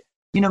process, but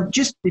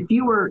just if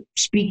you were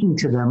speaking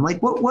to them, like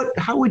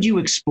how would you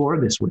explore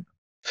this with them?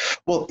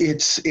 Well,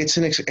 it's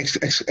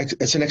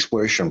an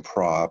exploration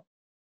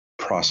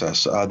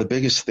process. The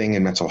biggest thing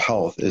in mental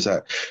health is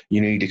that you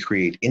need to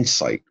create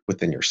insight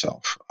within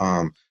yourself.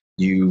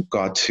 You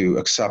got to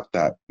accept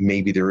that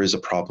maybe there is a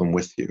problem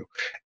with you.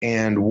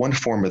 And one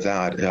form of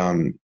that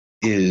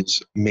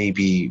is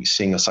maybe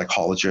seeing a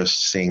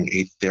psychologist, seeing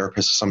a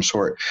therapist of some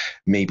sort,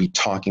 maybe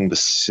talking the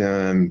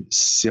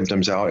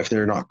symptoms out. If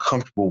they're not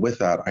comfortable with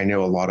that, I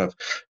know a lot of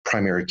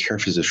primary care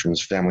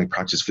physicians, family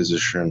practice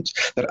physicians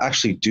that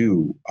actually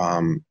do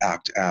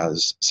act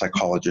as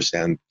psychologists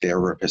and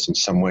therapists in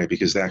some way,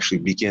 because they actually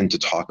begin to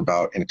talk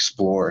about and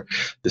explore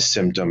the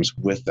symptoms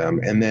with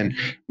them. And then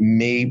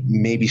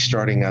maybe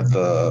starting at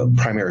the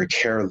primary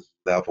care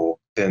level,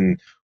 then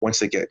once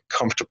they get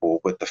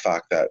comfortable with the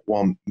fact that,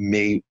 well,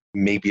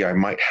 maybe I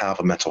might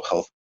have a mental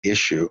health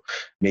issue,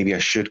 maybe I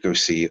should go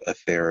see a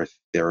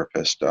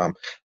therapist.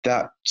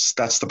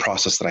 That's the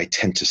process that I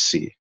tend to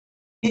see.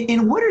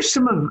 And what are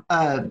some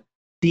of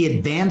the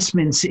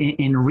advancements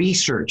in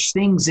research,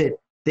 things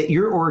that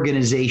your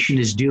organization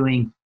is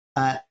doing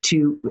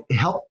to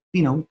help,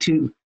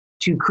 to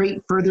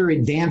create further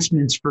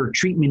advancements for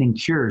treatment and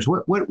cures?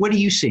 What do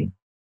you see?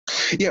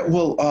 Yeah,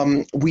 well,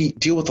 we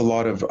deal with a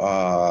lot of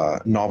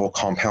novel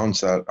compounds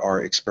that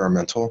are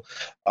experimental.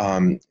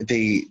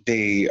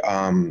 They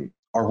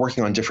are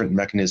working on different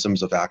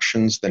mechanisms of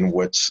actions than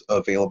what's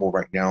available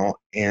right now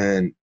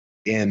in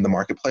the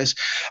marketplace.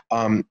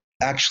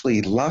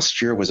 Actually, last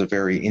year was a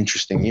very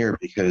interesting year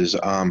because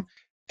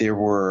there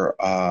were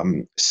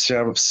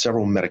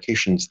several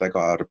medications that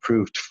got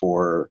approved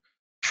for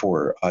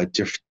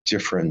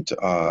different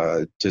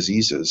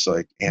diseases,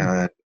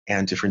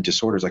 and different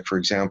disorders. Like, for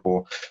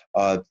example,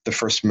 the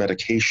first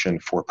medication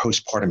for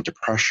postpartum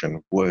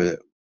depression was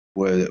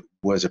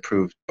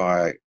approved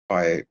by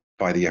the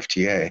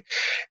FDA.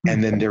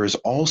 And then there is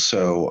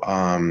also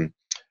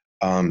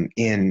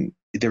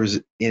there was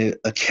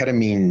a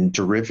ketamine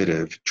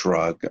derivative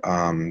drug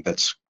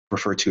that's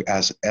referred to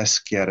as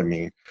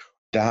esketamine.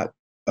 That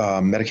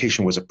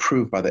medication was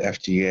approved by the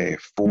FDA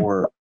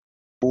for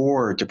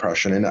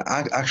depression. And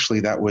actually,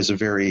 that was a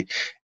very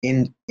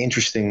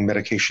interesting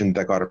medication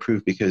that got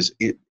approved because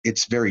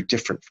it's very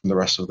different from the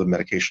rest of the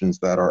medications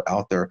that are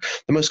out there.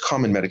 The most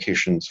common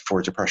medications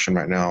for depression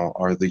right now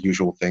are the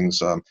usual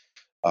things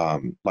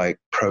like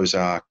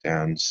Prozac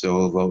and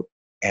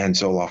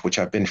Zoloft, which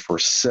have been for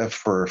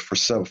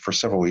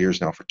several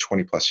years now, for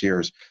 20 plus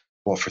years.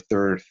 Well,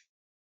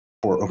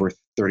 for over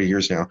 30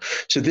 years now.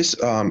 So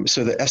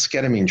the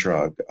esketamine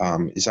drug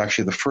is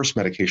actually the first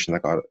medication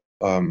that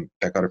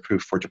got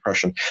approved for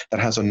depression that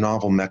has a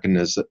novel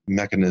mechanism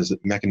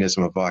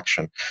of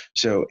action.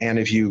 So, and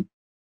if you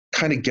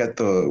kind of get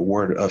the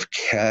word of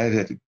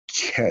ketamine,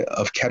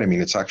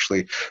 it's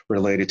actually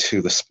related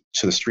to the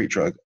street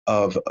drug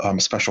of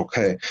Special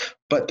K,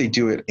 but they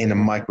do it in a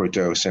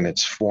microdose, and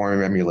it's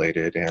form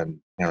emulated and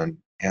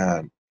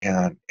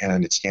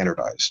it's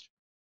standardized.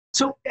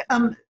 So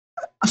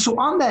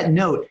on that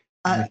note,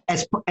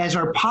 as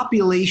our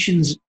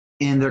populations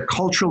and their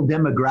cultural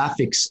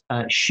demographics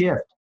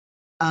shift,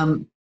 I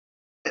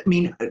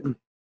mean,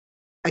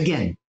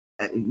 again,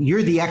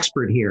 you're the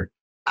expert here.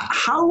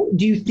 How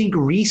do you think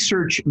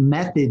research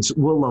methods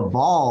will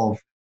evolve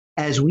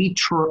as we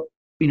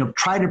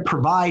try to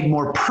provide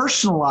more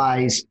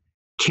personalized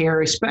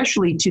care,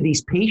 especially to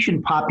these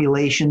patient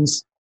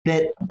populations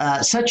that,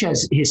 such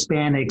as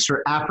Hispanics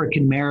or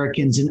African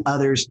Americans and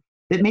others,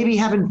 that maybe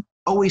haven't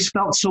always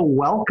felt so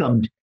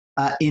welcomed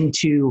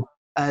into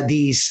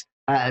these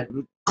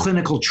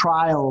clinical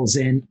trials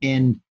and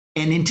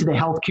into the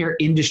healthcare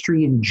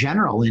industry in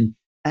general. And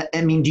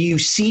I mean, do you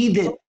see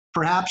that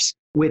perhaps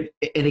and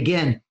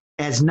again,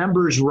 as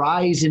numbers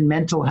rise in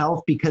mental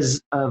health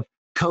because of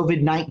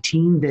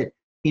COVID-19, that,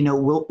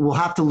 we'll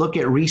have to look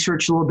at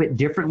research a little bit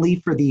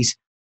differently for these,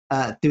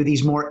 through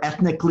these more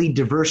ethnically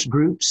diverse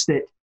groups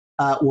that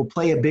will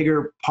play a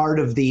bigger part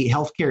of the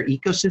healthcare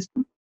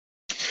ecosystem?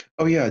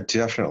 Oh yeah,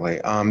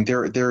 definitely.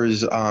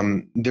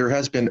 There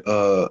has been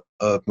a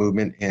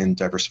movement in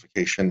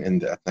diversification in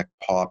the ethnic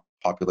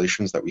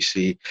populations that we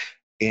see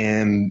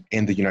in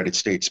the United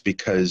States,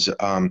 because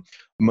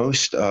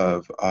most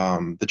of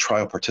the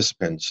trial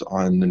participants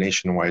on the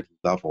nationwide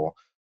level,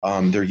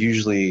 they're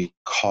usually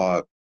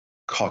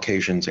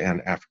Caucasians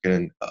and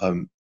African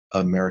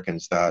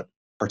Americans that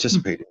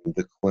participate in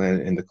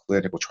the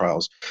clinical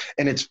trials,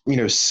 and it's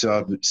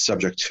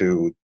subject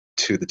to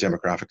the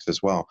demographics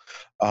as well.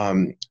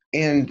 And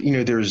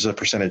there's a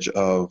percentage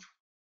of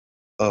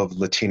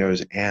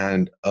Latinos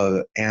and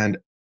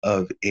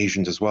of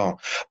Asians as well.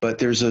 But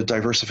there's a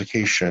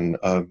diversification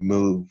of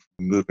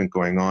movement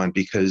going on,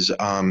 because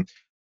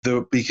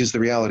the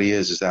reality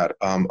is that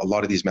a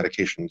lot of these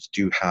medications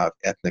do have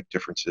ethnic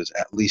differences,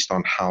 at least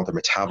on how they're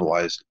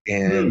metabolized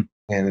in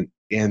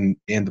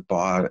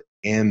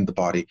the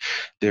body.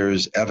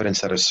 There's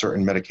evidence that a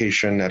certain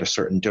medication at a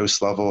certain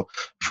dose level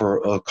for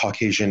a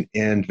Caucasian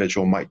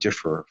individual might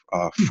differ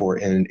for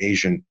an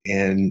Asian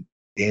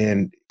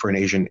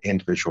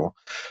individual.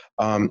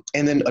 And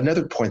then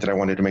another point that I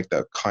wanted to make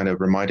that kind of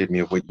reminded me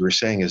of what you were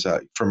saying is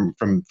that from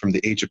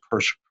the age of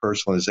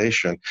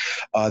personalization,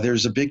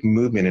 there's a big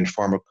movement in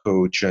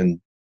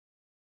pharmacogenomics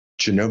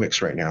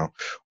right now,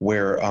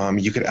 where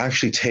you could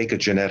actually take a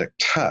genetic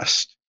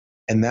test,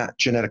 and that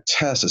genetic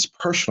test is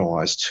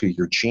personalized to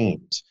your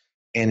genes,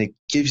 and it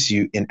gives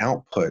you an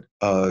output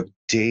of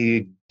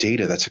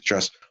data that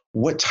suggests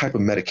what type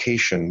of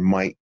medication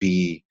might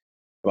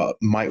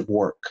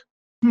work.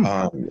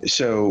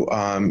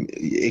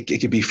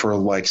 It could be for,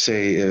 like,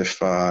 say,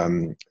 if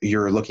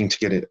you're looking to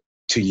get it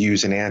to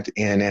use an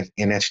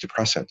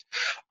antidepressant,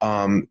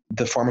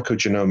 the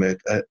pharmacogenomic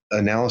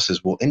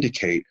analysis will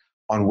indicate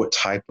on what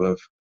type of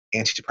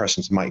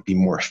antidepressants might be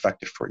more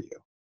effective for you.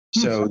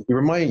 So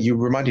you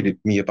reminded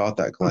me about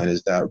that, Glenn,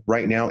 is that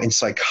right now in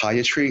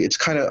psychiatry, it's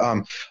kind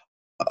of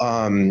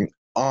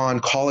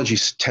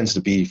oncology tends to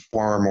be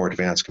far more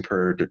advanced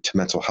compared to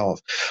mental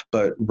health.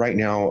 But right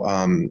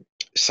now,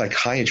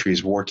 psychiatry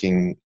is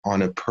working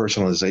on a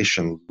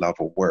personalization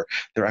level, where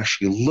they're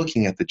actually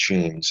looking at the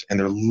genes and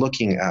they're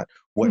looking at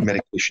what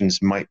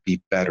medications might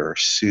be better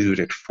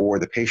suited for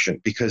the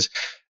patient. Because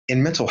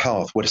in mental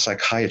health, what a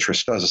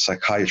psychiatrist does, a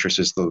psychiatrist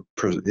is the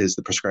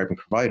prescribing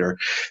provider.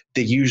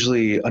 They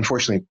usually,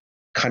 unfortunately,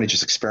 kind of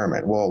just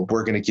experiment. Well,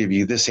 we're going to give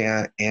you this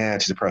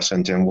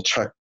antidepressant, and we'll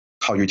check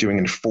how you're doing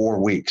in 4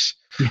 weeks.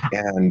 Yeah.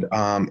 And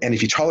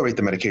if you tolerate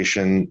the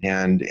medication,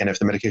 and if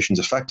the medication is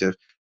effective,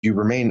 you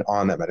remain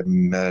on that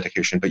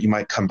medication. But you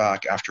might come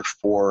back after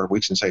 4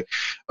 weeks and say,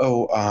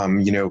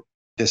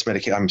 this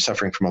medication, I'm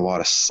suffering from a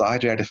lot of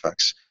side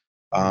effects.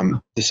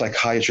 The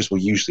psychiatrist will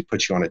usually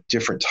put you on a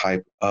different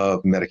type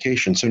of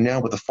medication. So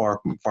now with the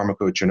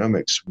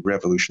pharmacogenomics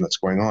revolution that's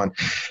going on,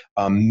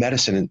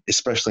 medicine,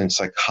 especially in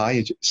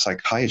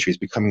psychiatry, is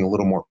becoming a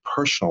little more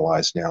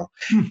personalized now,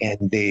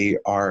 and they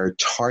are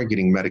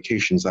targeting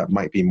medications that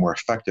might be more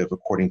effective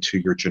according to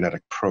your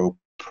genetic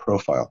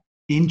profile.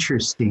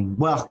 Interesting.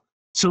 Well,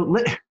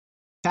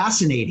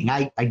 fascinating.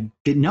 I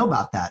didn't know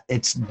about that.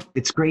 It's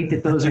great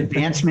that those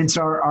advancements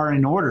are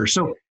in order.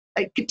 So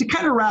to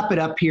kind of wrap it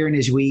up here, and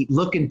as we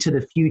look into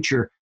the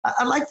future,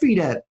 I'd like for you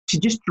to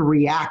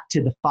react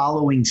to the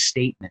following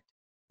statement.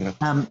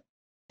 Yeah.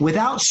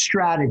 Without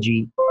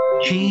strategy,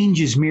 change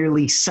is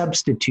merely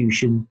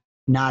substitution,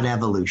 not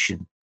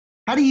evolution.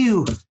 How do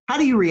you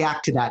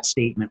react to that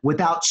statement?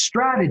 Without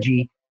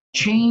strategy,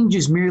 change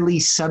is merely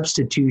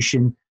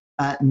substitution,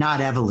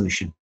 not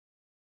evolution.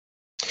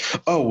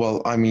 Oh,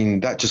 well, I mean,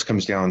 that just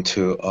comes down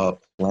to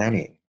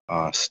planning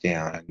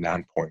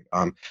standpoint.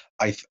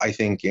 I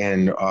think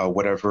in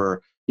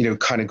whatever,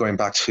 kind of going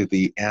back to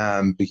the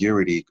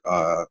ambiguity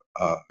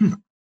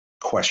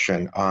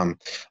question,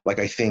 like,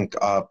 I think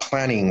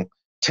planning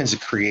tends to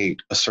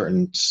create a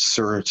certain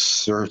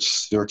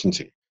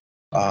certainty.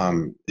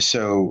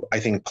 So I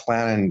think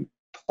planning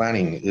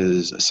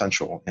is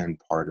essential and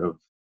part of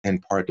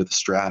the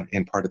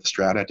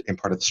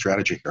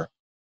strategy here.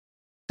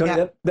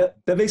 Tony,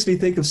 that makes me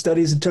think of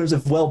studies in terms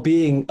of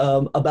well-being,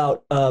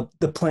 about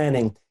the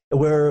planning,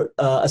 where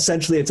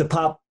essentially it's a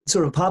pop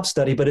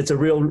study, but it's a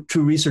real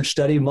true research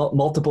study,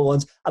 multiple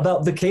ones,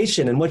 about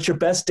vacation and what's your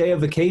best day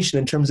of vacation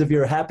in terms of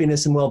your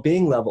happiness and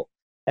well-being level.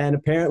 And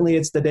apparently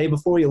it's the day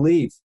before you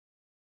leave.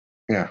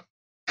 Yeah.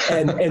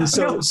 And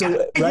so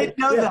right?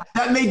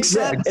 That makes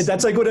sense. Yeah,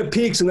 that's like when it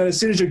peaks, and then as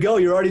soon as you go,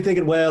 you're already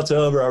thinking, well, it's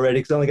over already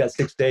because I only got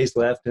 6 days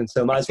left, and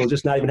so might as well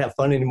just not even have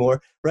fun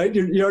anymore, right?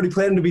 You're already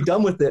planning to be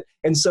done with it.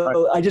 And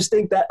so I just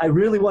think that I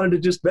really wanted to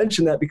just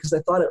mention that because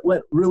I thought it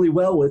went really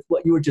well with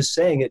what you were just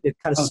saying. It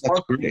kind of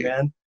sparked me,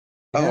 man.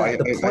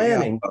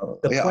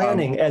 The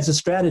planning as a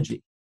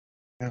strategy.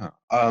 Yeah.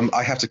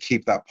 I have to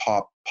keep that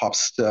pop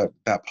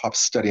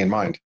study in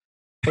mind.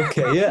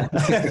 Okay, yeah.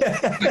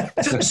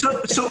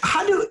 So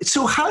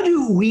how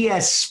do we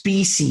as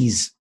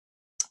species,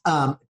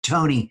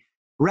 Tony,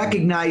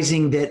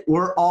 recognizing that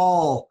we're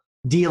all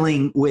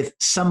dealing with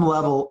some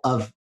level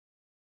of,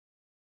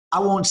 I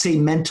won't say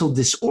mental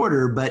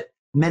disorder, but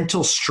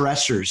mental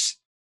stressors?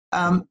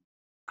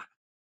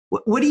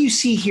 What do you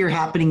see here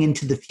happening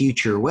into the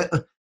future? What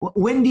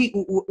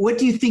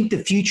do you think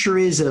the future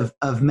is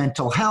of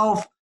mental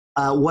health?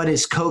 What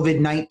has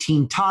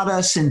COVID-19 taught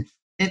us? And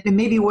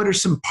maybe what are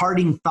some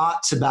parting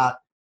thoughts about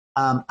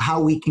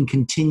how we can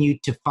continue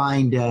to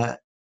find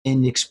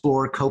and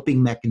explore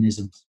coping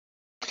mechanisms?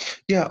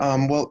 Yeah,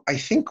 well, I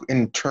think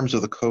in terms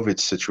of the COVID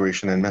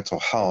situation and mental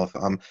health,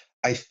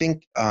 I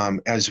think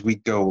as we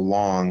go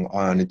along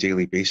on a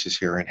daily basis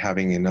here and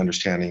having an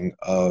understanding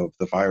of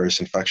the virus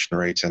infection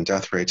rates and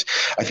death rates,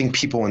 I think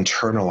people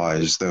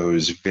internalize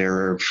those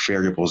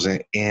variables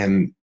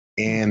in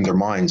their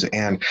minds.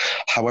 And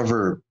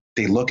however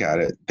they look at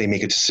it, they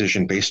make a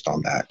decision based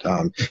on that.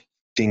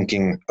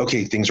 Thinking,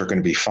 okay, things are going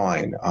to be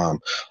fine. I'm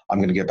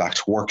going to get back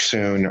to work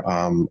soon.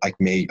 I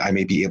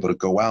may be able to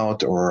go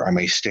out, or I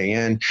may stay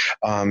in.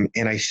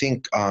 And I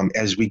think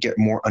as we get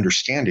more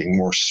understanding,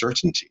 more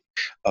certainty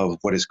of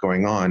what is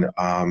going on,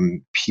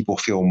 people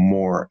feel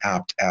more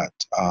apt at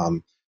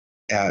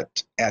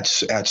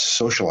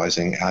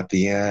socializing at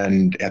the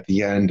end of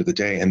the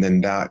day, and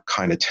then that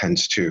kind of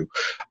tends to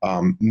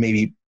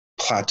maybe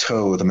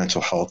plateau the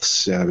mental health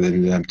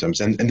symptoms,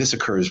 and this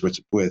occurs with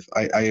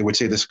I would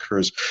say this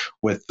occurs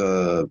with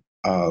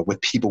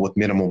people with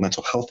minimal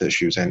mental health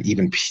issues, and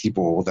even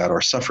people that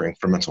are suffering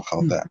from mental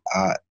health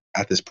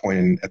at this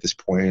point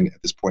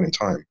in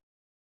time.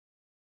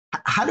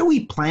 How do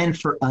we plan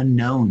for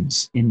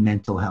unknowns in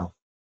mental health?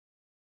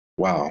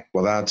 Wow,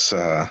 well that's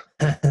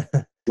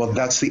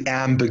the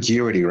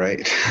ambiguity,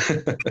 right?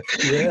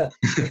 Yeah.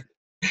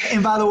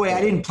 And by the way, I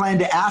didn't plan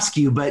to ask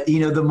you, but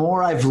the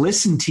more I've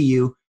listened to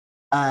you,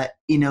 I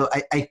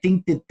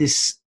think that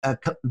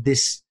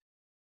this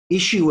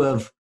issue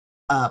of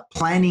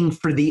planning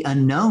for the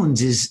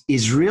unknowns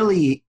is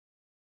really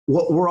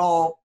what we're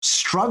all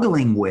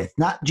struggling with,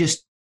 not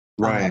just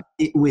right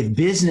with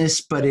business,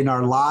 but in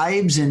our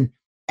lives and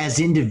as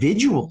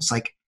individuals.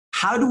 Like,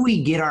 how do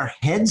we get our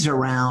heads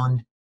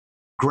around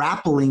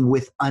grappling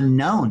with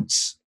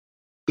unknowns?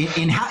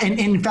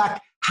 In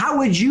fact, how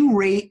would you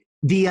rate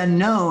the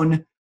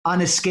unknown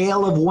on a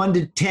scale of 1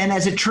 to 10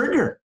 as a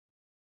trigger?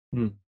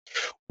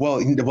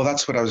 Well,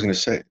 that's what I was going to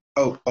say.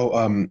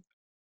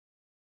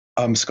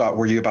 Scott,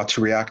 were you about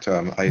to react?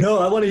 No,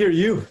 I want to hear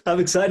you. I'm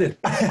excited.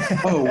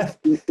 No.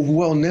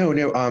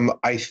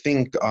 I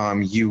think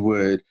you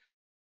would,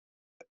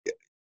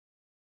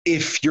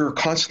 if you're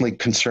constantly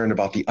concerned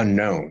about the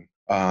unknown,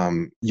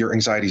 your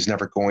anxiety is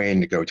never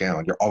going to go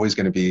down. You're always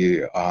going to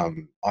be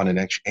on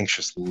an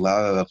anxious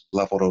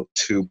level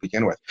to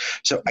begin with.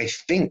 So I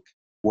think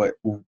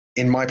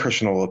in my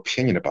personal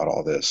opinion about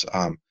all this,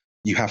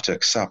 you have to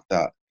accept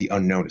that the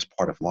unknown is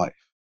part of life.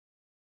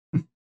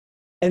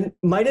 And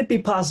might it be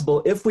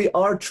possible, if we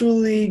are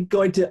truly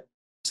going to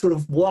sort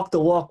of walk the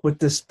walk with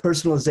this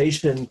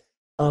personalization,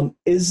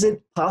 is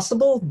it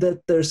possible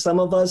that there's some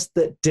of us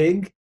that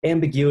dig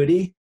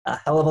ambiguity a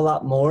hell of a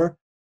lot more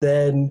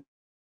than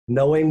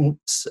knowing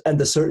and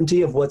the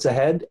certainty of what's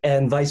ahead,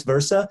 and vice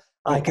versa?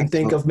 I can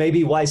think of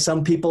maybe why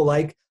some people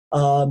like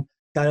kind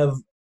of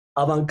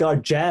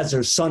avant-garde jazz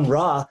or Sun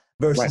Ra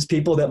versus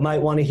people that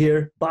might want to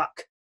hear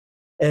Bach.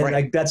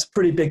 And that's a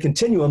pretty big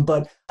continuum,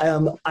 but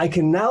I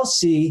can now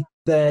see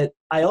that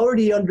I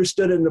already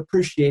understood and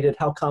appreciated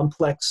how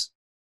complex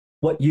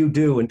what you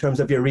do in terms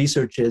of your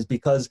research is,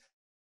 because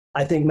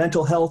I think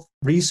mental health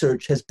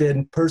research has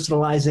been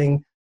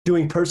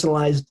doing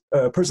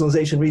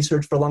personalization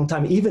research for a long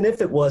time, even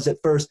if it was at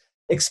first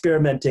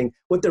experimenting.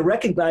 What they're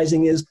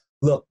recognizing is,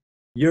 look,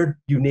 you're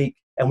unique,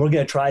 and we're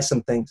going to try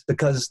some things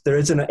because there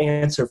isn't an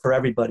answer for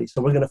everybody.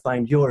 So we're going to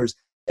find yours.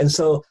 And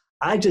so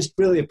I just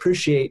really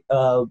appreciate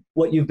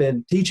what you've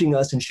been teaching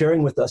us and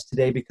sharing with us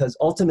today, because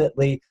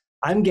ultimately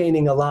I'm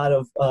gaining a lot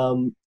of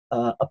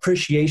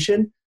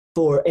appreciation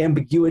for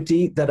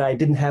ambiguity that I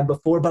didn't have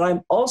before, but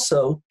I'm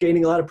also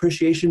gaining a lot of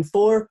appreciation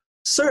for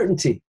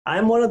certainty.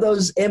 I'm one of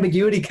those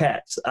ambiguity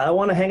cats. I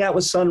want to hang out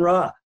with Sun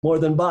Ra more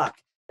than Bach,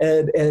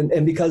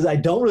 and because I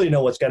don't really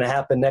know what's going to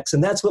happen next,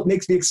 and that's what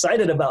makes me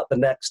excited about the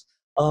next.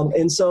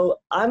 And so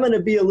I'm going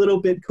to be a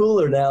little bit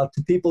cooler now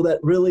to people that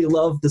really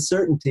love the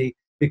certainty,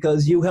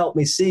 because you helped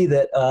me see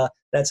that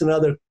that's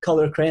another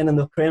color crayon in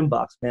the crayon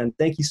box, man.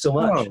 Thank you so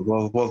much.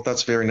 Oh, well,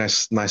 that's very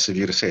nice of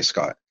you to say,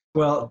 Scott.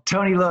 Well,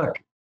 Tony, look,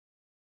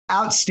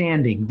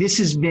 outstanding. This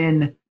has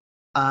been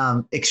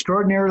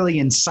extraordinarily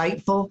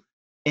insightful.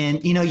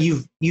 And,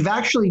 you've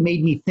actually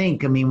made me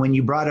think. I mean, when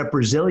you brought up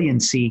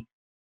resiliency,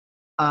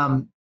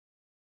 again,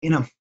 I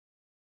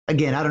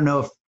don't know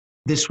if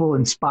this will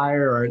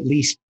inspire or at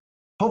least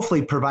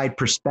hopefully provide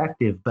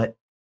perspective, but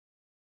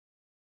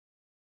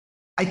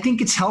I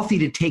think it's healthy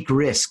to take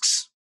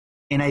risks.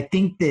 And I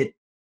think that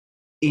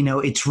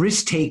it's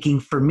risk taking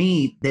for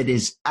me that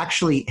has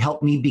actually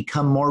helped me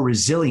become more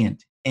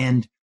resilient.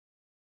 And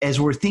as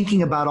we're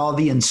thinking about all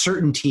the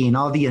uncertainty and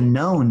all the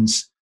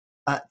unknowns,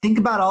 think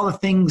about all the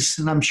things,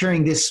 and I'm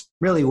sharing this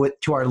really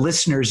to our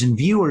listeners and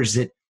viewers,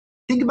 that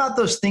think about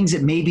those things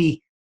that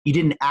maybe you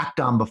didn't act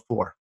on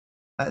before.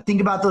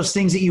 Think about those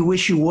things that you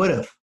wish you would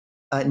have,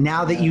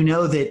 now that you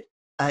know that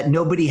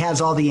nobody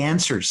has all the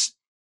answers,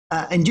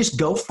 and just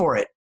go for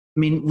it. I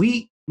mean,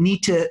 we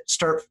need to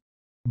start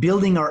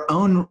building our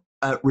own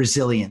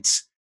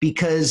resilience,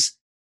 because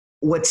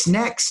what's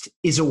next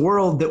is a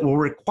world that will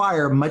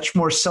require much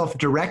more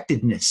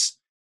self-directedness.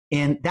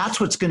 And that's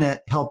what's going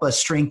to help us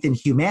strengthen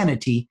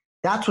humanity.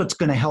 That's what's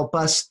going to help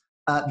us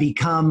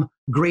become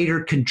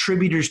greater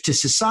contributors to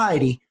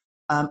society.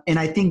 And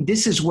I think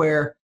this is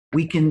where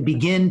we can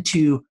begin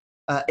to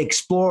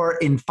explore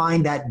and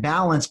find that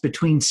balance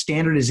between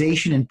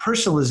standardization and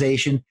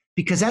personalization,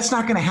 because that's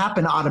not going to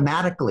happen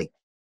automatically.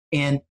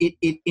 And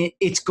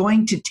it's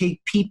going to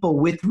take people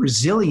with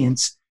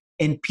resilience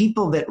and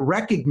people that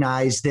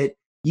recognize that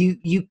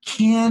you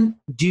can't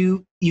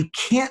do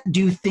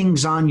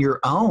things on your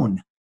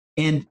own.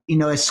 And,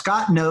 as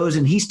Scott knows,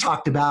 and he's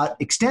talked about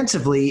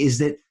extensively, is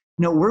that,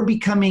 we're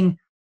becoming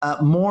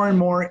more and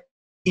more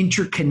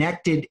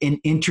interconnected and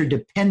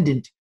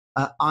interdependent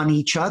on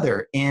each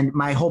other. And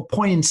my whole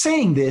point in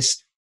saying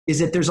this is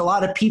that there's a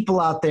lot of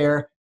people out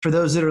there, for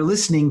those that are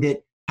listening,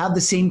 that have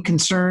the same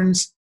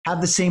concerns,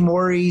 have the same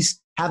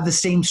worries, have the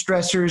same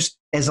stressors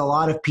as a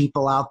lot of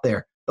people out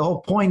there. The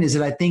whole point is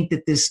that I think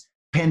that this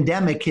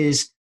pandemic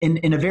is,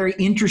 in a very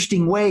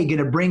interesting way,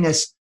 going to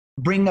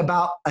bring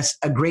about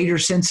a greater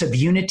sense of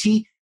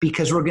unity,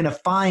 because we're going to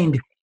find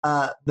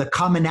the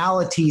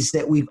commonalities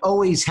that we've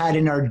always had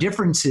in our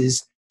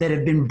differences that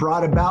have been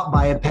brought about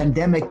by a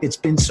pandemic that's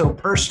been so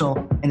personal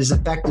and has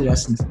affected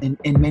us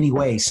in many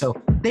ways.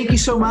 So thank you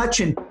so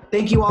much, and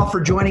thank you all for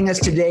joining us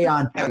today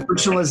on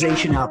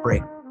Personalization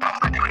Outbreak.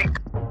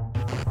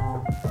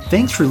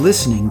 Thanks for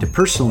listening to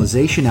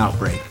Personalization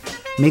Outbreak.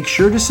 Make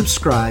sure to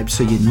subscribe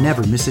so you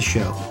never miss a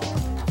show.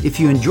 If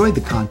you enjoyed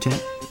the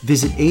content,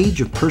 visit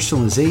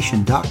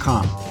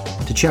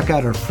ageofpersonalization.com to check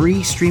out our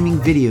free streaming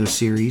video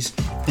series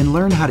and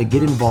learn how to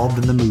get involved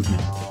in the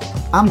movement.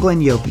 I'm Glenn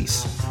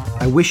Yopes.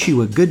 I wish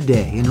you a good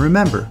day, and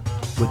remember,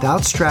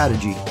 without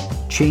strategy,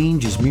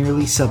 change is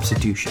merely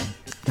substitution,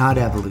 not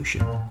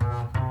evolution.